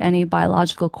there are any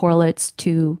biological correlates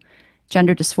to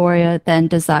gender dysphoria, then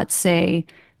does that say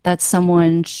that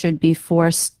someone should be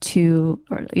forced to,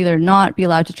 or either not be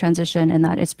allowed to transition, and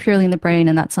that it's purely in the brain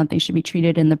and that something should be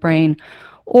treated in the brain?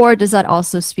 Or does that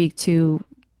also speak to,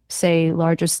 say,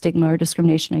 larger stigma or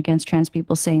discrimination against trans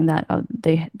people, saying that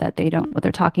they don't know what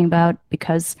they're talking about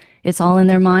because it's all in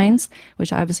their minds,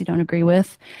 which I obviously don't agree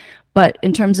with. But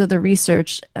in terms of the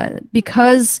research,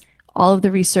 because all of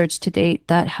the research to date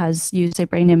that has used, say,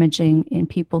 brain imaging in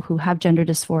people who have gender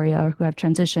dysphoria or who have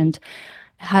transitioned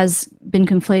has been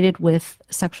conflated with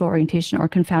sexual orientation or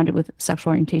confounded with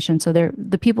sexual orientation. So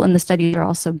the people in the study are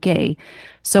also gay.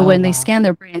 So when they scan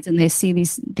their brains and they see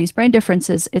these brain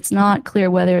differences, it's not clear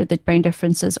whether the brain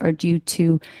differences are due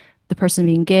to the person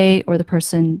being gay or the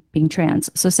person being trans.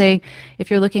 So say if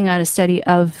you're looking at a study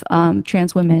of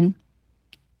trans women,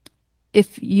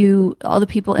 all the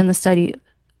people in the study,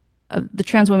 the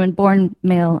trans women born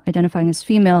male identifying as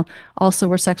female also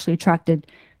were sexually attracted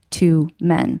to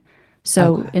men.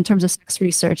 So in terms of sex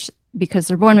research, because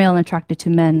they're born male and attracted to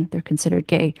men, they're considered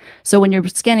gay. So when you're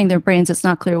scanning their brains, it's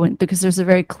not clear because there's a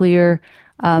very clear,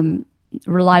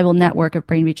 reliable network of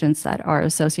brain regions that are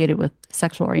associated with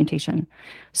sexual orientation.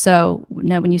 So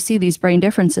now when you see these brain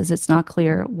differences, it's not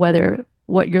clear whether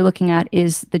what you're looking at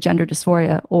is the gender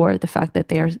dysphoria or the fact that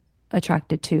they are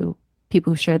attracted to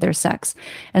people who share their sex.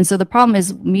 And so the problem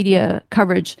is media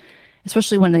coverage,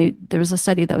 especially when there was a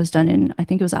study that was done in, I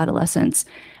think it was adolescents,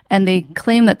 and they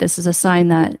claim that this is a sign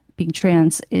that being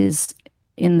trans is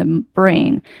in the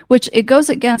brain, which it goes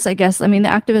against, I guess. I mean, the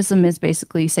activism is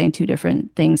basically saying two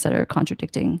different things that are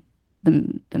contradicting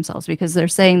themselves, because they're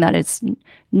saying that it's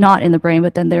not in the brain,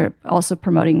 but then they're also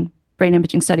promoting brain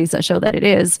imaging studies that show that it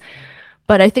is.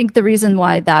 But I think the reason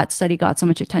why that study got so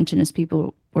much attention is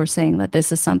people were saying that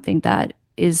this is something that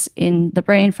is in the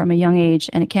brain from a young age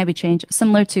and it can't be changed,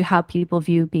 similar to how people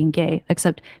view being gay,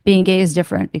 except being gay is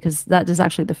different because that is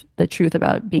actually the truth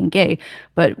about being gay.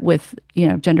 But with,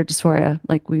 gender dysphoria,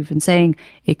 like we've been saying,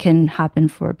 it can happen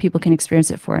people can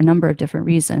experience it for a number of different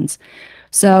reasons.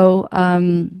 So,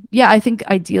 I think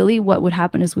ideally what would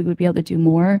happen is we would be able to do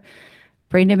more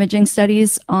brain imaging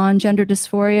studies on gender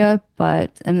dysphoria,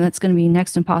 and that's going to be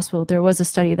next impossible. There was a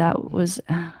study that was,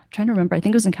 I'm trying to remember, I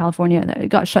think it was in California, that it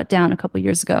got shut down a couple of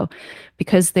years ago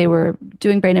because they were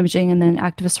doing brain imaging and then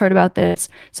activists heard about this.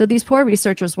 So these poor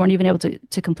researchers weren't even able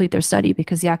to complete their study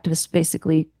because the activists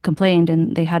basically complained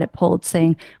and they had it pulled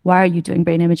saying, why are you doing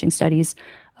brain imaging studies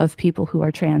of people who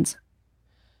are trans?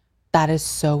 That is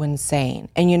so insane.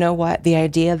 And you know what? The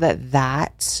idea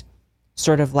that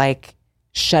sort of like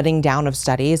shutting down of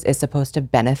studies is supposed to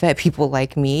benefit people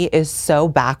like me is so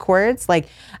backwards. Like,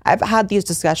 I've had these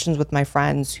discussions with my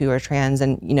friends who are trans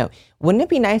and, wouldn't it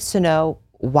be nice to know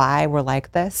why we're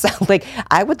like this? Like,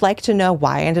 I would like to know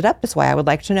why I ended up this way. I would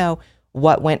like to know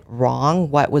what went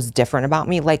wrong, what was different about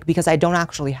me, like, because I don't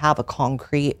actually have a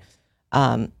concrete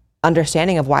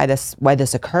understanding of why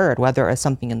this occurred, whether it was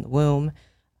something in the womb,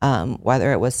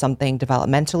 whether it was something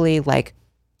developmentally, like.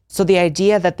 So the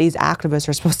idea that these activists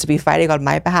are supposed to be fighting on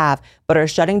my behalf, but are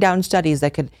shutting down studies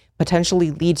that could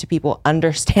potentially lead to people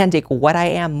understanding what I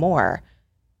am more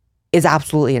is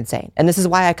absolutely insane. And this is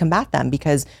why I combat them,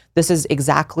 because this is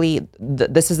exactly,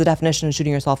 this is the definition of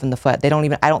shooting yourself in the foot. I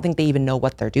don't think they even know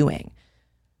what they're doing.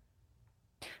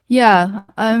 Yeah.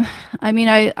 I mean,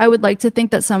 I would like to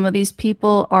think that some of these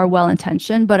people are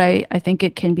well-intentioned, but I think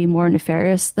it can be more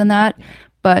nefarious than that.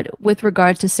 But with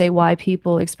regard to say why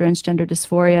people experience gender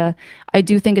dysphoria, I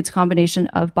do think it's a combination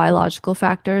of biological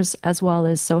factors as well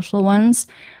as social ones.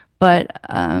 But,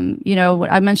 I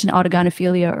mentioned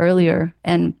autogynephilia earlier,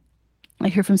 and I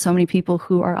hear from so many people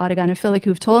who are autogynephilic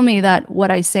who've told me that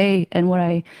what I say and what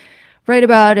I write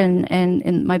about and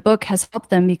in my book has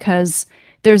helped them because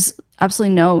there's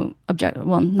absolutely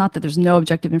not that there's no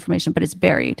objective information, but it's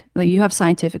buried. Like, you have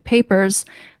scientific papers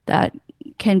that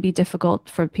can be difficult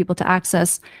for people to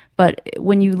access. But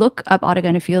when you look up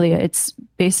autogynephilia, it's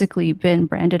basically been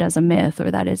branded as a myth or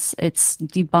that it's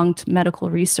debunked medical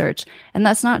research. And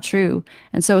that's not true.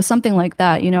 And so something like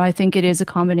that, I think it is a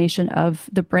combination of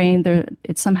the brain.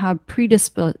 It's somehow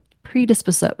predisposed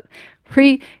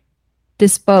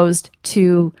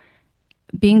to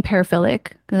being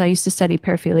paraphilic, because I used to study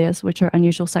paraphilias, which are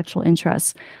unusual sexual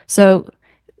interests. So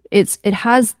it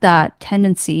has that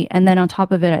tendency. And then on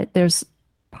top of it, there's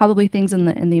probably things in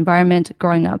the environment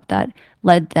growing up that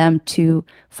led them to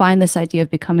find this idea of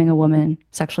becoming a woman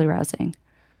sexually arousing.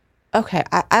 Okay,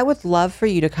 I would love for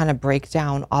you to kind of break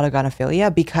down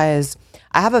autogynephilia, because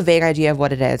I have a vague idea of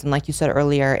what it is. And like you said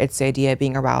earlier, it's the idea of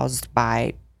being aroused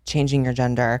by changing your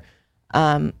gender.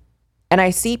 And I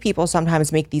see people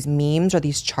sometimes make these memes or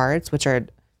these charts, which are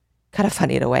kind of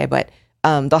funny in a way, but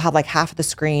they'll have like half of the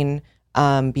screen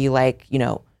be like,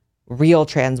 real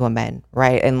trans women,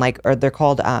 right? And like, or they're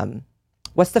called,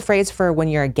 what's the phrase for when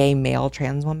you're a gay male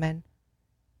trans woman?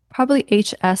 Probably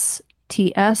HSTS,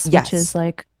 Yes. which is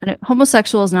like,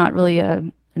 homosexual is not really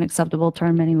an acceptable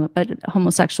term anymore, but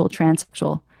homosexual,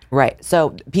 transsexual. Right.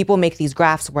 So people make these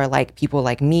graphs where like people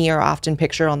like me are often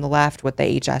pictured on the left with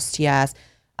the HSTS.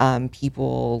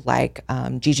 People like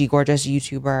Gigi Gorgeous,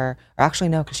 YouTuber, or actually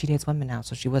no, because she dates women now,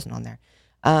 so she wasn't on there.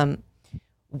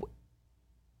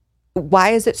 Why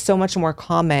is it so much more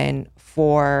common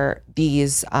for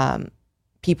these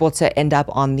people to end up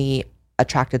on the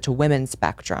attracted to women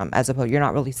spectrum, as opposed, you're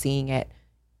not really seeing it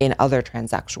in other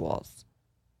transsexuals?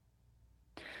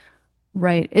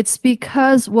 Right. It's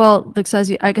because,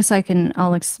 I guess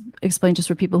I'll explain just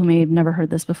for people who may have never heard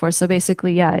this before. So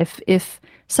basically, yeah, if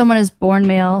someone is born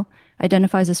male,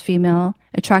 identifies as female,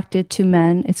 attracted to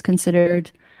men, it's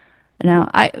considered, now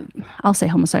I'll say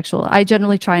homosexual. I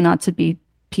generally try not to be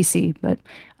PC, but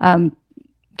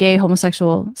gay,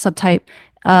 homosexual subtype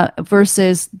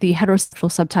versus the heterosexual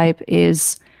subtype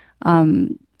is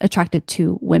attracted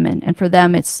to women. And for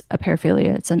them, it's a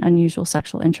paraphilia. It's an unusual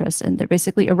sexual interest. And they're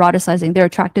basically eroticizing. They're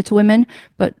attracted to women,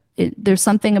 but there's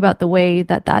something about the way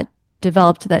that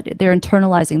developed that they're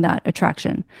internalizing that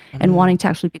attraction and wanting to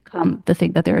actually become the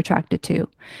thing that they're attracted to.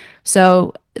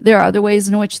 So there are other ways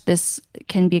in which this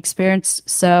can be experienced.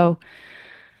 So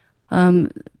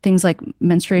Things like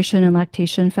menstruation and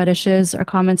lactation fetishes are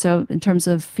common. So in terms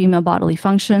of female bodily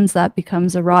functions, that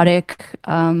becomes erotic.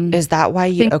 Is that why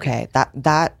you, Think, okay,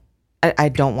 I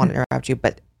don't want to interrupt you,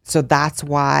 but so that's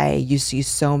why you see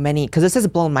so many, because this has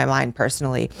blown my mind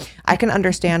personally. I can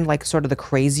understand like sort of the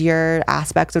crazier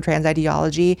aspects of trans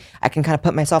ideology. I can kind of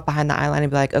put myself behind the eye line and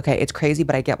be like, okay, it's crazy,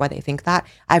 but I get why they think that.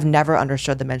 I've never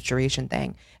understood the menstruation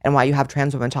thing and why you have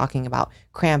trans women talking about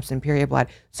cramps and period blood.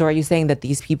 So are you saying that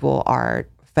these people are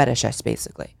fetishists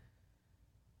basically?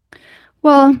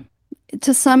 well,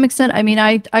 to some extent, I mean,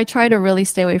 I try to really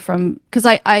stay away from, because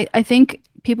I think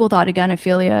people with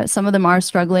autogynephilia, some of them are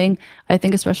struggling. I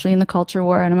think especially in the culture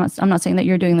war, and I'm not saying that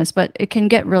you're doing this, but it can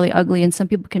get really ugly, and some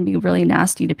people can be really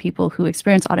nasty to people who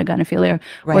experience autogynephilia or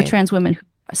Right. trans women who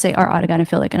say are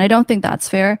autogynephilic, and I don't think that's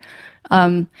fair.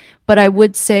 Um, but I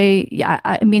would say, yeah,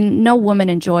 I mean, no woman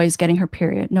enjoys getting her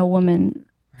period. No woman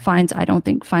I don't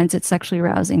think finds it sexually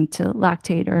arousing to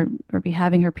lactate or be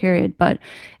having her period. But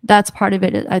that's part of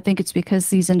it. I think it's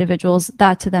because these individuals,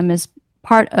 that to them is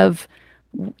part of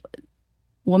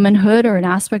womanhood or an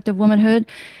aspect of womanhood.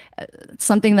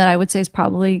 Something that I would say is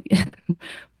probably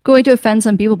going to offend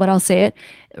some people, but I'll say it.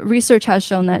 Research has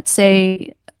shown that,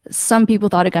 say, some people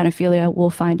with autogynephilia will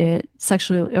find it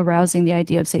sexually arousing, the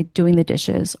idea of, say, doing the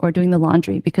dishes or doing the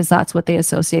laundry, because that's what they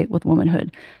associate with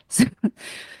womanhood.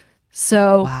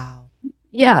 So, Wow.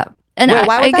 yeah. And Wait,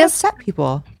 why I would that guess, upset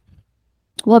people?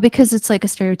 well, because it's like a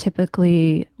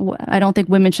stereotypically, I don't think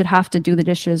women should have to do the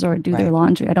dishes or do their Right.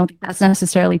 laundry. I don't think that's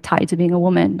necessarily tied to being a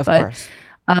woman. Of But, course.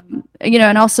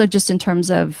 and also just in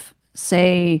terms of,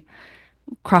 say,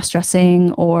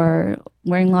 cross-dressing or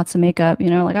wearing lots of makeup,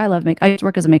 like I love makeup. I used to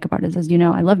work as a makeup artist, as you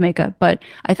know, I love makeup, but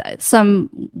some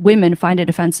women find it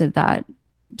offensive that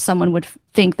someone would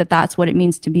think that that's what it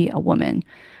means to be a woman.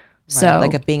 Right.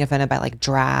 Like So, if being offended by like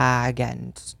drag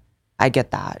and I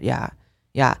get that. Yeah.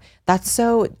 Yeah. That's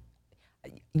so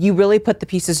you really put the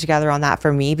pieces together on that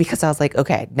for me because I was like,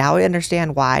 okay, now I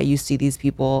understand why you see these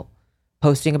people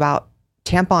posting about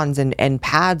tampons and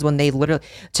pads when they literally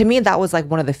to me that was like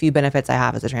one of the few benefits I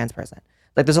have as a trans person.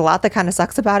 Like there's a lot that kind of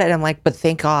sucks about it. And I'm like, but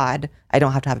thank God I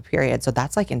don't have to have a period. So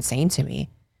that's like insane to me.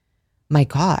 My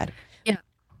God. yeah.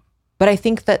 But I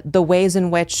think that the ways in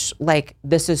which like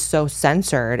this is so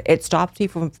censored, it stops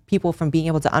people from being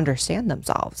able to understand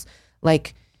themselves.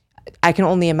 Like I can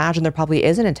only imagine there probably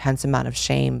is an intense amount of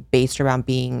shame based around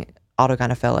being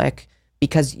autogynephilic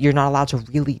because you're not allowed to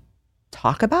really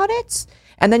talk about it.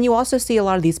 And then you also see a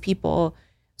lot of these people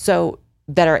so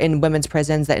that are in women's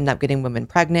prisons that end up getting women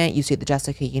pregnant. You see the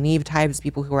Jessica Yaniv types,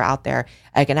 people who are out there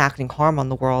like enacting harm on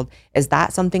the world. Is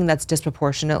that something that's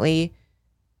disproportionately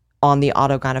on the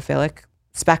autogynephilic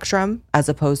spectrum as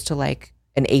opposed to like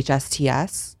an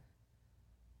HSTS?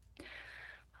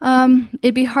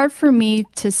 It'd be hard for me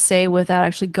to say without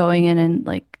actually going in and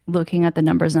like looking at the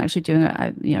numbers and actually doing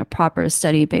a proper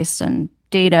study based on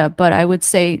data. But I would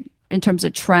say in terms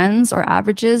of trends or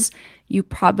averages, you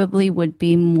probably would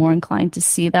be more inclined to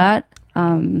see that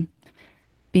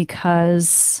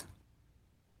because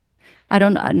I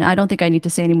don't think I need to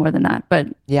say any more than that. But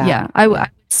Yeah. yeah, I would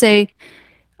say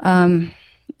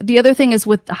the other thing is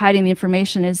with hiding the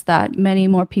information is that many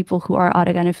more people who are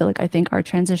autogynephilic, I think, are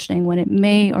transitioning when it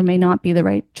may or may not be the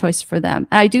right choice for them.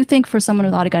 And I do think for someone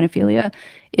with autogynephilia,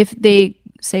 if they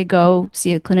say go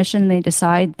see a clinician and they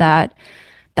decide that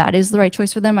that is the right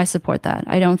choice for them, I support that.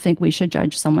 I don't think we should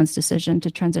judge someone's decision to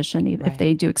transition if Right.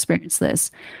 they do experience this.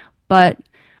 But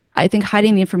I think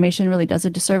hiding the information really does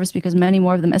a disservice because many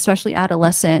more of them, especially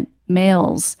adolescent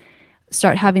males,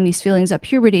 start having these feelings at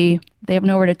puberty. They have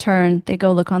nowhere to turn. They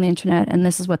go look on the internet and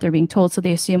this is what they're being told. So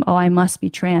they assume, oh, I must be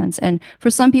trans. And for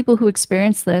some people who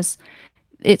experience this,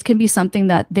 it can be something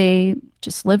that they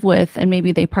just live with and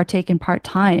maybe they partake in part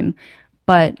time,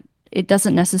 but it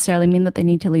doesn't necessarily mean that they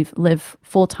need to live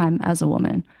full time as a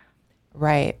woman.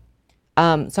 Right.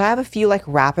 So I have a few like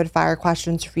rapid fire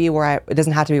questions for you it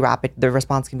doesn't have to be rapid. The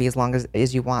response can be as long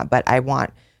as you want, but I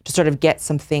want to sort of get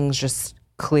some things just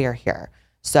clear here.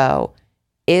 So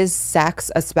is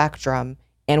sex a spectrum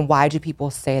and why do people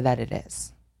say that it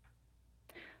is?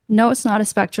 No, it's not a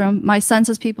spectrum. My sense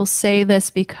is people say this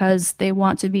because they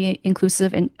want to be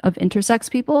inclusive of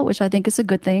intersex people, which I think is a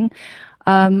good thing.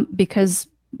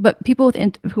 But people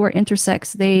who are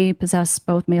intersex, they possess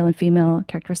both male and female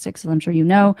characteristics, as I'm sure you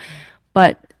know.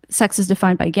 But sex is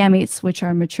defined by gametes, which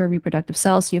are mature reproductive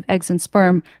cells. So you have eggs and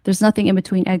sperm. There's nothing in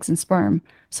between eggs and sperm.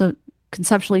 So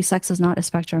conceptually, sex is not a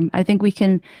spectrum. I think we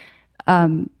can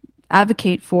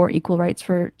advocate for equal rights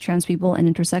for trans people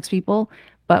and intersex people,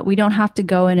 but we don't have to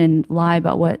go in and lie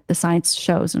about what the science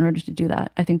shows in order to do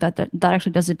that. I think that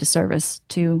actually does a disservice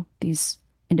to these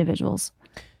individuals.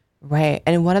 Right.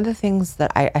 And one of the things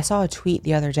that I saw a tweet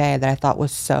the other day that I thought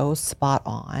was so spot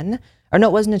on, or no,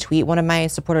 it wasn't a tweet. One of my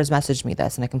supporters messaged me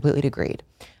this and I completely agreed.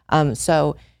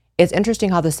 So it's interesting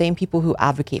how the same people who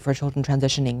advocate for children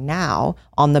transitioning now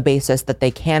on the basis that they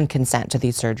can consent to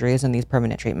these surgeries and these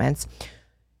permanent treatments,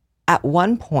 at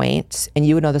one point, and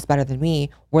you would know this better than me,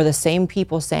 were the same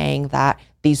people saying that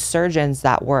these surgeons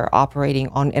that were operating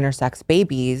on intersex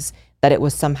babies, that it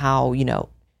was somehow,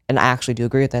 and I actually do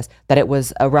agree with this, that it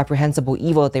was a reprehensible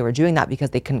evil that they were doing that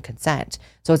because they couldn't consent.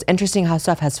 So it's interesting how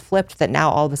stuff has flipped, that now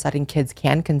all of a sudden kids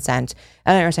can consent.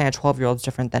 And I understand a 12-year-old is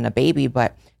different than a baby,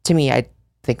 but to me, I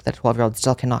think that a 12-year-old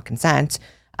still cannot consent.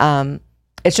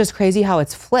 It's just crazy how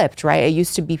it's flipped, right? It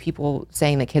used to be people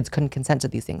saying that kids couldn't consent to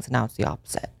these things, and now it's the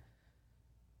opposite.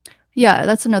 Yeah,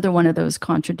 that's another one of those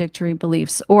contradictory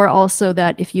beliefs. Or also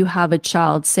that if you have a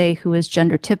child, say, who is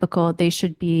gender typical, they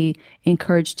should be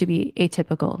encouraged to be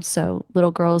atypical. So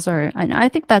little girls are, and I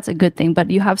think that's a good thing, but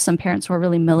you have some parents who are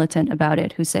really militant about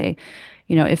it, who say,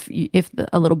 if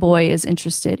a little boy is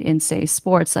interested in, say,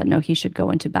 sports, that no, he should go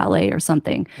into ballet or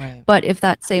something. Right. But if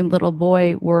that same little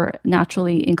boy were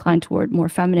naturally inclined toward more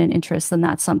feminine interests, then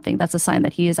that's a sign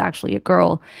that he is actually a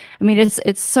girl. I mean,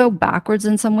 it's so backwards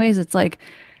in some ways. It's like,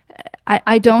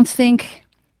 I don't think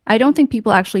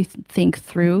people actually think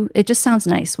through. It just sounds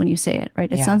nice when you say it,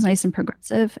 right? It sounds nice and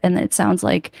progressive, and it sounds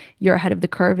like you're ahead of the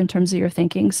curve in terms of your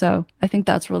thinking. So I think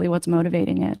that's really what's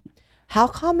motivating it. How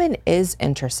common is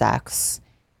intersex,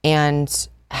 and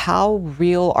how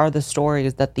real are the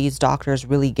stories that these doctors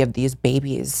really give these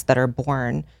babies that are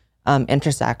born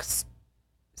intersex,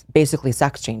 basically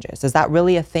sex changes? Is that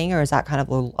really a thing, or is that kind of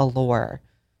a lore?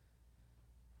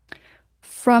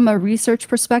 From a research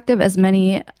perspective, as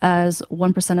many as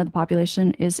 1% of the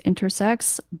population is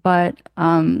intersex. But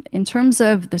in terms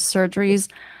of the surgeries,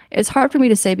 it's hard for me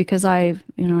to say because I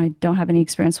don't have any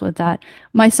experience with that.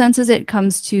 My sense is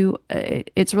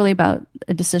it's really about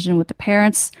a decision with the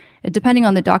parents. Depending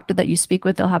on the doctor that you speak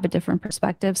with, they'll have a different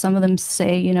perspective. Some of them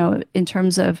say, in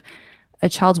terms of a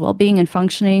child's well-being and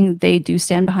functioning, they do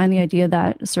stand behind the idea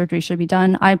that surgery should be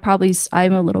done. I'm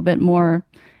a little bit more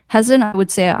hesitant. I would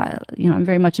say, I'm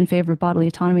very much in favor of bodily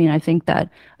autonomy, and I think that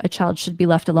a child should be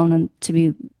left alone and to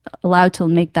be allowed to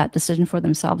make that decision for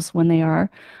themselves when they are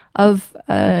of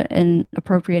an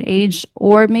appropriate age,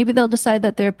 or maybe they'll decide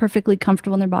that they're perfectly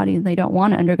comfortable in their body and they don't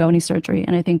want to undergo any surgery,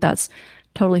 and I think that's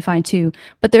totally fine too.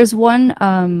 But there's one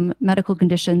medical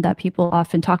condition that people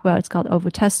often talk about. It's called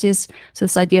ovotestis. So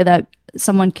this idea that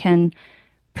someone can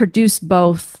produce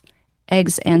both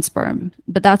eggs and sperm,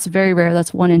 but that's very rare.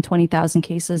 That's 1 in 20,000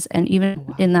 cases. And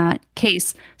even in that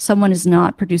case, someone is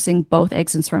not producing both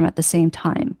eggs and sperm at the same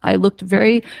time. I looked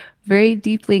very, very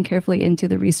deeply and carefully into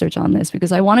the research on this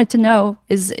because I wanted to know,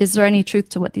 is there any truth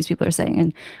to what these people are saying?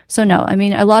 And so no, I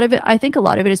mean, I think a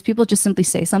lot of it is people just simply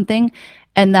say something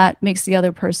and that makes the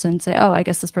other person say, oh, I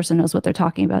guess this person knows what they're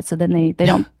talking about. So then they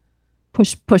don't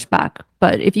push back.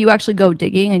 But if you actually go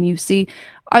digging and you see,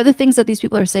 are the things that these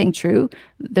people are saying true?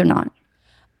 They're not.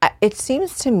 It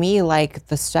seems to me like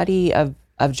the study of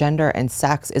gender and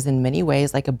sex is in many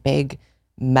ways like a big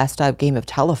messed up game of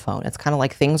telephone. It's kind of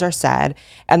like things are said.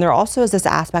 And there also is this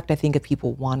aspect, I think, of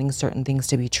people wanting certain things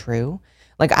to be true.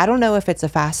 Like, I don't know if it's a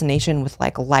fascination with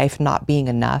like life not being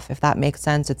enough, if that makes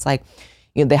sense. It's like,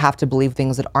 they have to believe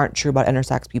things that aren't true about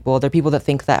intersex people. There are people that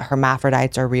think that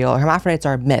hermaphrodites are real. Hermaphrodites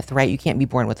are a myth, right? You can't be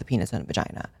born with a penis and a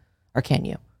vagina. Or can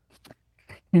you?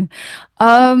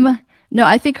 No,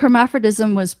 I think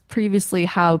hermaphrodism was previously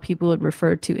how people would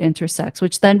refer to intersex,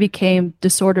 which then became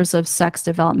disorders of sex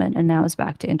development, and now is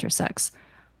back to intersex.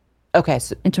 Okay,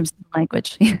 so in terms of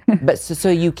language. but so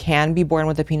you can be born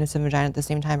with a penis and vagina at the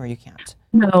same time, or you can't?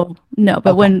 No. But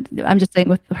okay. When I'm just saying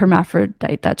with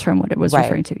hermaphrodite, that term, what it was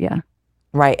referring to, yeah.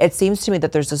 Right. It seems to me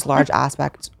that there's this large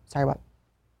aspect. Sorry, what?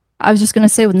 I was just going to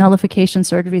say with nullification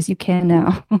surgeries, you can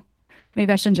now.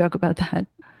 Maybe I shouldn't joke about that.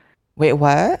 Wait,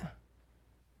 what?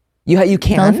 You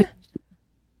can?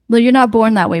 Well, you're not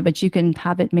born that way, but you can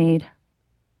have it made.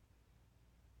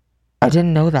 I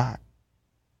didn't know that.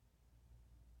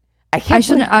 I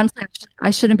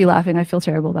shouldn't be laughing. I feel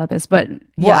terrible about this, but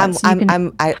well, yeah,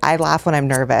 I laugh when I'm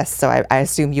nervous, so I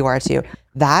assume you are too.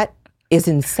 That is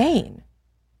insane.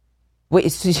 Wait,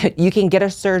 so you can get a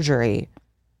surgery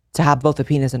to have both a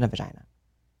penis and a vagina?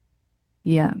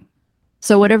 Yeah.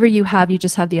 So whatever you have, you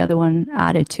just have the other one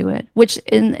added to it, which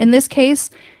in this case,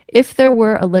 if there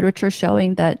were a literature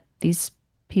showing that these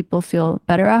people feel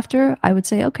better after, I would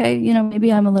say, okay,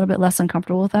 maybe I'm a little bit less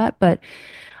uncomfortable with that. But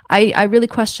I really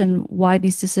question why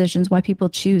these decisions, why people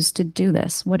choose to do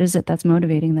this. What is it that's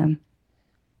motivating them?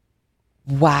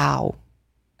 Wow.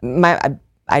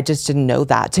 I just didn't know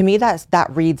that. To me, that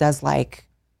reads as like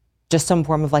just some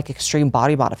form of like extreme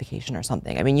body modification or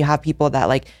something. I mean, you have people that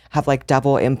like have like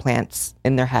double implants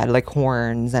in their head, like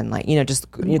horns and like, just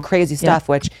crazy stuff,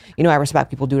 which, I respect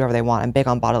people do whatever they want. I'm big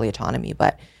on bodily autonomy,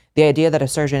 but the idea that a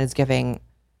surgeon is giving,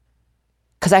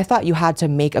 because I thought you had to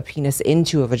make a penis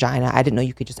into a vagina. I didn't know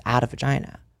you could just add a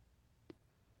vagina.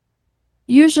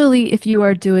 Usually, if you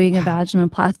are doing a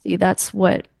vaginoplasty, that's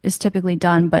what is typically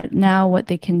done. But now what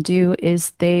they can do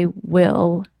is they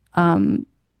will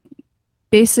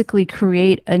basically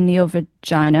create a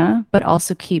neovagina, but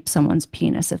also keep someone's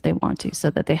penis if they want to, so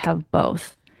that they have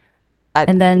both.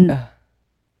 And then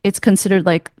it's considered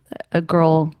like a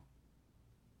girl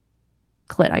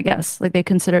clit, I guess. Like they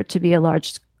consider it to be a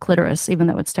large clitoris, even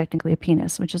though it's technically a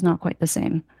penis, which is not quite the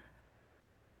same.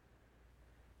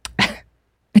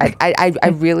 I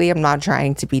really am not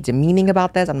trying to be demeaning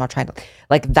about this. I'm not trying to,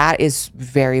 like, that is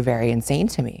very, very insane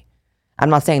to me. I'm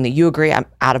not saying that you agree. I'm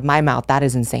out of my mouth. That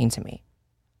is insane to me.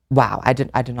 Wow. I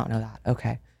did not know that.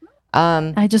 Okay.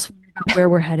 I just wonder about where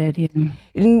we're headed.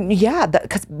 Yeah.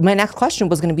 Because my next question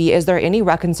was going to be, is there any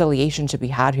reconciliation to be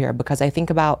had here? Because I think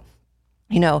about,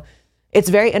 it's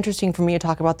very interesting for me to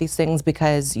talk about these things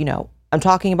because, I'm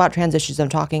talking about trans issues. I'm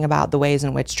talking about the ways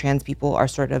in which trans people are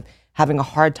sort of having a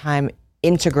hard time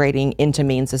integrating into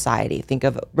main society. Think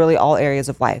of really all areas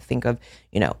of life. Think of,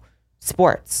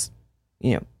 sports,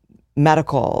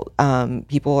 medical.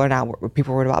 People worried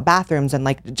about bathrooms and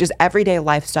like just everyday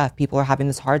life stuff. People are having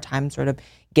this hard time sort of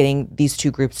getting these two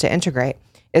groups to integrate.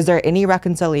 Is there any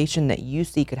reconciliation that you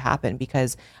see could happen?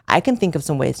 Because I can think of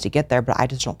some ways to get there, but I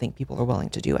just don't think people are willing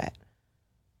to do it.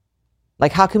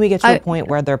 Like, how can we get to a point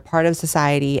where they're part of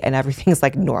society and everything's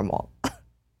like normal?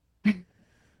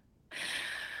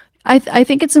 I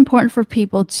think it's important for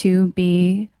people to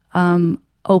be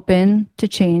open to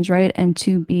change, right? And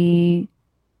to be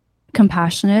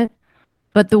compassionate.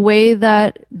 But the way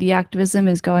that the activism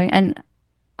is going, and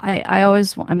I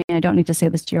mean, I don't need to say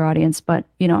this to your audience, but,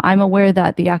 I'm aware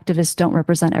that the activists don't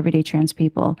represent everyday trans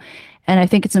people. And I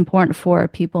think it's important for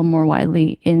people more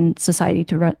widely in society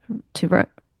to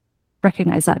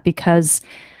recognize that, because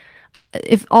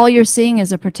if all you're seeing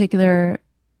is a particular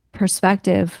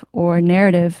perspective or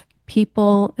narrative,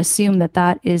 people assume that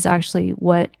that is actually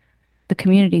what the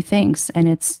community thinks, and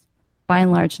it's by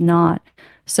and large not.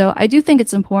 So I do think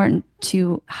it's important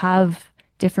to have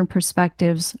different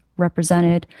perspectives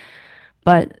represented,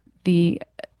 but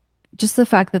just the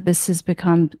fact that this has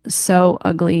become so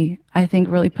ugly, I think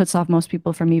really puts off most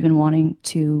people from even wanting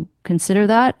to consider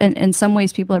that. And in some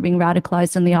ways, people are being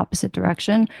radicalized in the opposite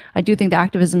direction. I do think the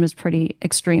activism is pretty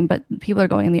extreme, but people are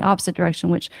going in the opposite direction,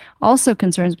 which also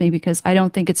concerns me because I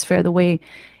don't think it's fair the way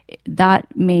that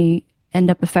may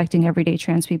end up affecting everyday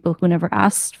trans people who never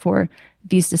asked for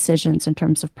these decisions in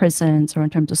terms of prisons or in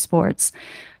terms of sports.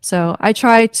 So I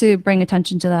try to bring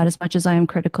attention to that as much as I am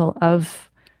critical of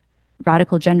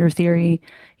radical gender theory,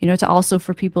 to also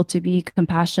for people to be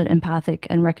compassionate, empathic,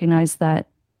 and recognize that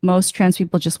most trans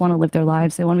people just want to live their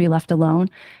lives. They want to be left alone,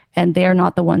 and they're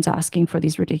not the ones asking for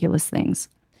these ridiculous things.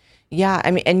 Yeah,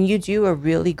 I mean, and you do a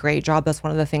really great job. That's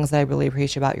one of the things that I really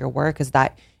appreciate about your work is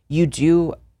that you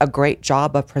do a great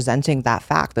job of presenting that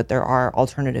fact that there are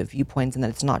alternative viewpoints and that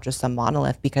it's not just some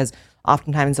monolith, because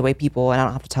oftentimes the way people, and I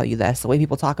don't have to tell you this, the way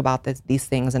people talk about these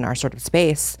things in our sort of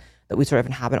space that we sort of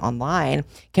inhabit online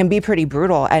can be pretty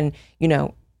brutal. And,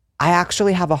 I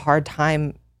actually have a hard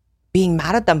time being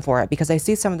mad at them for it because I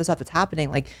see some of the stuff that's happening,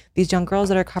 like these young girls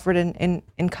that are covered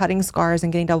in cutting scars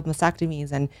and getting double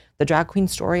mastectomies, and the drag queen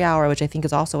story hour, which I think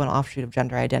is also an offshoot of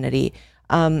gender identity.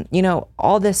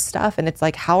 All this stuff. And it's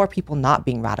like, how are people not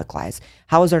being radicalized?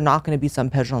 How is there not going to be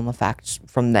some pendulum effect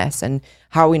from this? And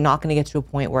how are we not going to get to a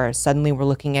point where suddenly we're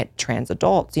looking at trans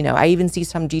adults? I even see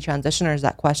some detransitioners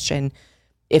that question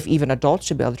if even adults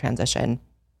should be able to transition.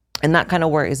 And that kind of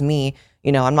worries me.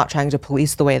 I'm not trying to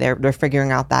police the way they're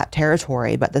figuring out that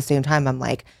territory, but at the same time, I'm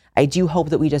like, I do hope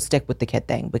that we just stick with the kid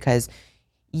thing, because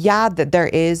that there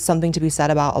is something to be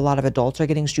said about a lot of adults are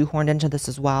getting shoehorned into this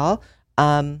as well.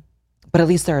 But at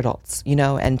least they're adults,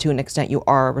 and to an extent you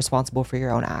are responsible for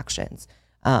your own actions.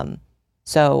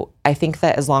 So I think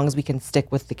that as long as we can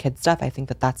stick with the kid stuff, I think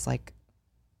that that's like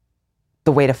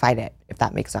the way to fight it, if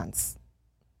that makes sense.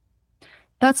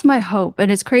 That's my hope.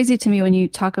 And it's crazy to me when you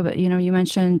talk about, you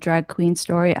mentioned drag queen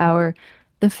story hour,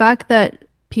 the fact that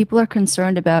people are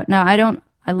concerned about, now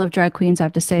I love drag queens. I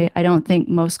have to say, I don't think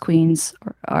most queens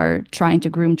are trying to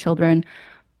groom children,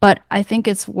 but I think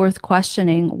it's worth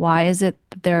questioning. Why is it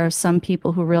that there are some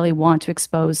people who really want to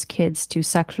expose kids to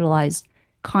sexualized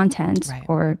content, right,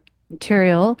 or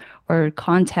material or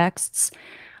contexts?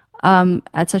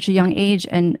 at such a young age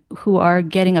and who are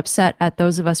getting upset at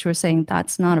those of us who are saying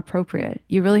that's not appropriate.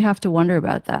 You really have to wonder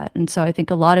about that. And so I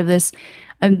think a lot of this,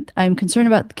 I'm concerned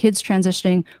about the kids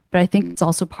transitioning, but I think it's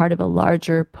also part of a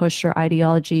larger push or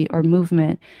ideology or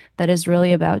movement that is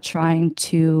really about trying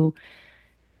to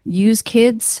use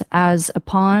kids as a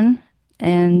pawn.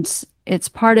 And it's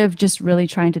part of just really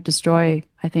trying to destroy,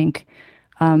 I think,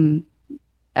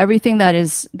 everything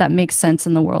that makes sense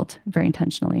in the world very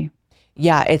intentionally.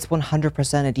 Yeah, it's 100%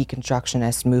 a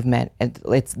deconstructionist movement.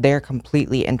 They're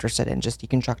completely interested in just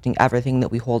deconstructing everything that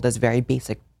we hold as very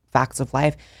basic facts of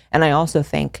life. And I also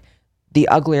think the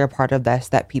uglier part of this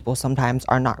that people sometimes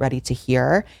are not ready to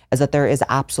hear is that there is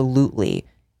absolutely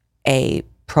a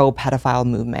pro-pedophile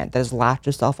movement that has latched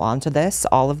itself onto this,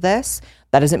 all of this.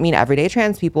 That doesn't mean everyday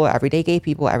trans people, everyday gay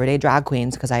people, everyday drag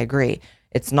queens, because I agree,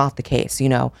 it's not the case,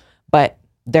 but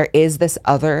there is this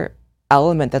other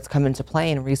element that's come into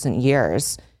play in recent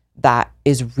years that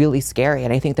is really scary.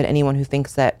 And I think that anyone who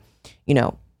thinks that,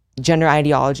 gender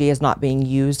ideology is not being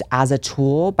used as a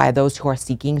tool by those who are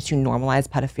seeking to normalize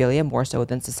pedophilia more so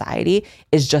within society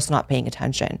is just not paying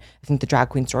attention. I think the drag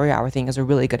queen story hour thing is a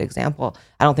really good example.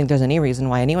 I don't think there's any reason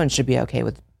why anyone should be okay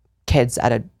with kids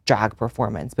at a drag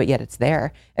performance, but yet it's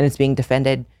there and it's being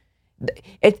defended.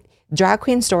 Drag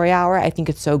queen story hour, I think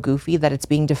it's so goofy that it's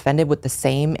being defended with the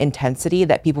same intensity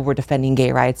that people were defending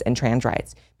gay rights and trans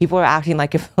rights. People are acting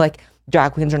like if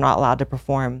drag queens are not allowed to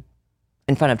perform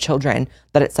in front of children,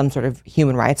 that it's some sort of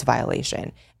human rights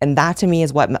violation. And that to me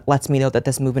is what lets me know that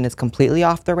this movement is completely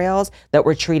off the rails, that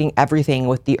we're treating everything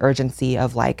with the urgency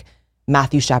of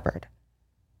Matthew Shepard.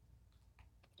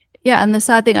 Yeah, and the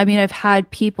sad thing, I've had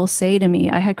people say to me,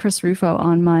 I had Chris Rufo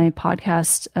on my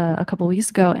podcast a couple of weeks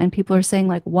ago, and people are saying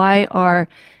why are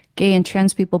gay and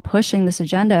trans people pushing this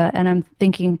agenda? And I'm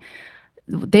thinking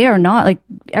they are not.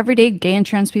 Everyday gay and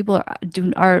trans people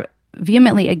are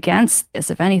vehemently against this,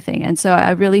 if anything. And so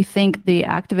I really think the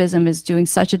activism is doing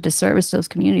such a disservice to those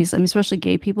communities. Especially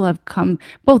gay people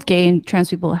both gay and trans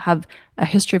people have a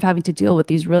history of having to deal with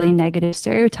these really negative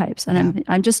stereotypes. And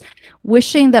I'm just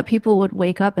wishing that people would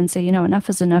wake up and say, enough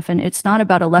is enough. And it's not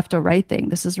about a left or right thing.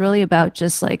 This is really about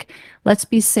just let's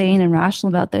be sane and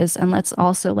rational about this. And let's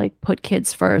also put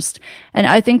kids first. And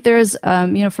I think there's,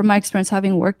 from my experience,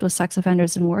 having worked with sex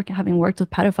offenders and having worked with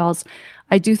pedophiles,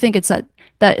 I do think it's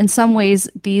that in some ways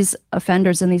these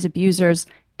offenders and these abusers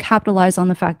capitalize on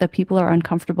the fact that people are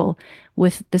uncomfortable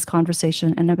with this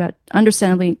conversation, and about,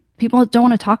 understandably, people don't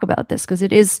want to talk about this because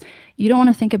you don't want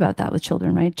to think about that with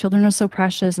children, right? Children are so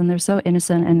precious and they're so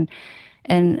innocent,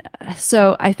 and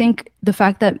so I think the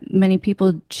fact that many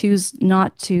people choose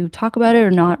not to talk about it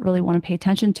or not really want to pay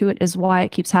attention to it is why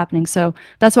it keeps happening. So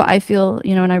that's why I feel,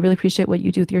 and I really appreciate what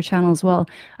you do with your channel as well.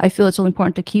 I feel it's really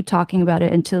important to keep talking about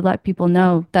it and to let people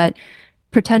know that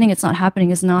pretending it's not happening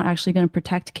is not actually going to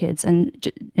protect kids. And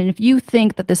if you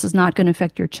think that this is not going to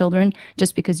affect your children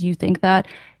just because you think that,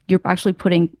 you're actually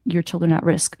putting your children at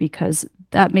risk, because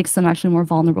that makes them actually more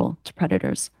vulnerable to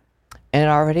predators. And it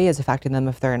already is affecting them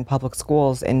if they're in public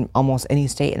schools in almost any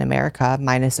state in America,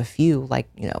 minus a few,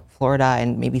 Florida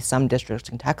and maybe some districts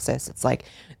in Texas. It's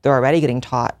they're already getting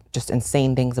taught just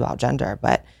insane things about gender.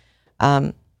 But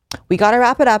we got to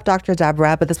wrap it up, Dr.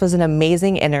 Debrah, but this was an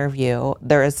amazing interview.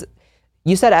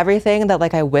 You said everything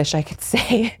that I wish I could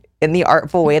say in the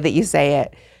artful way that you say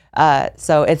it.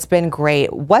 So it's been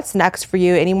great. What's next for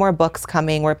you? Any more books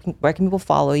coming? Where can people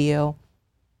follow you?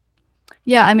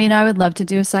 Yeah, I would love to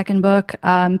do a second book.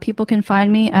 People can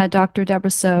find me at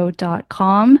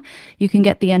drdebrahso.com. You can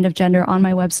get The End of Gender on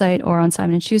my website or on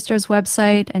Simon & Schuster's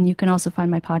website, and you can also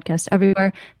find my podcast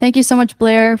everywhere. Thank you so much,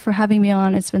 Blair, for having me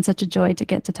on. It's been such a joy to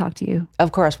get to talk to you.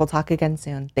 Of course. We'll talk again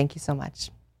soon. Thank you so much.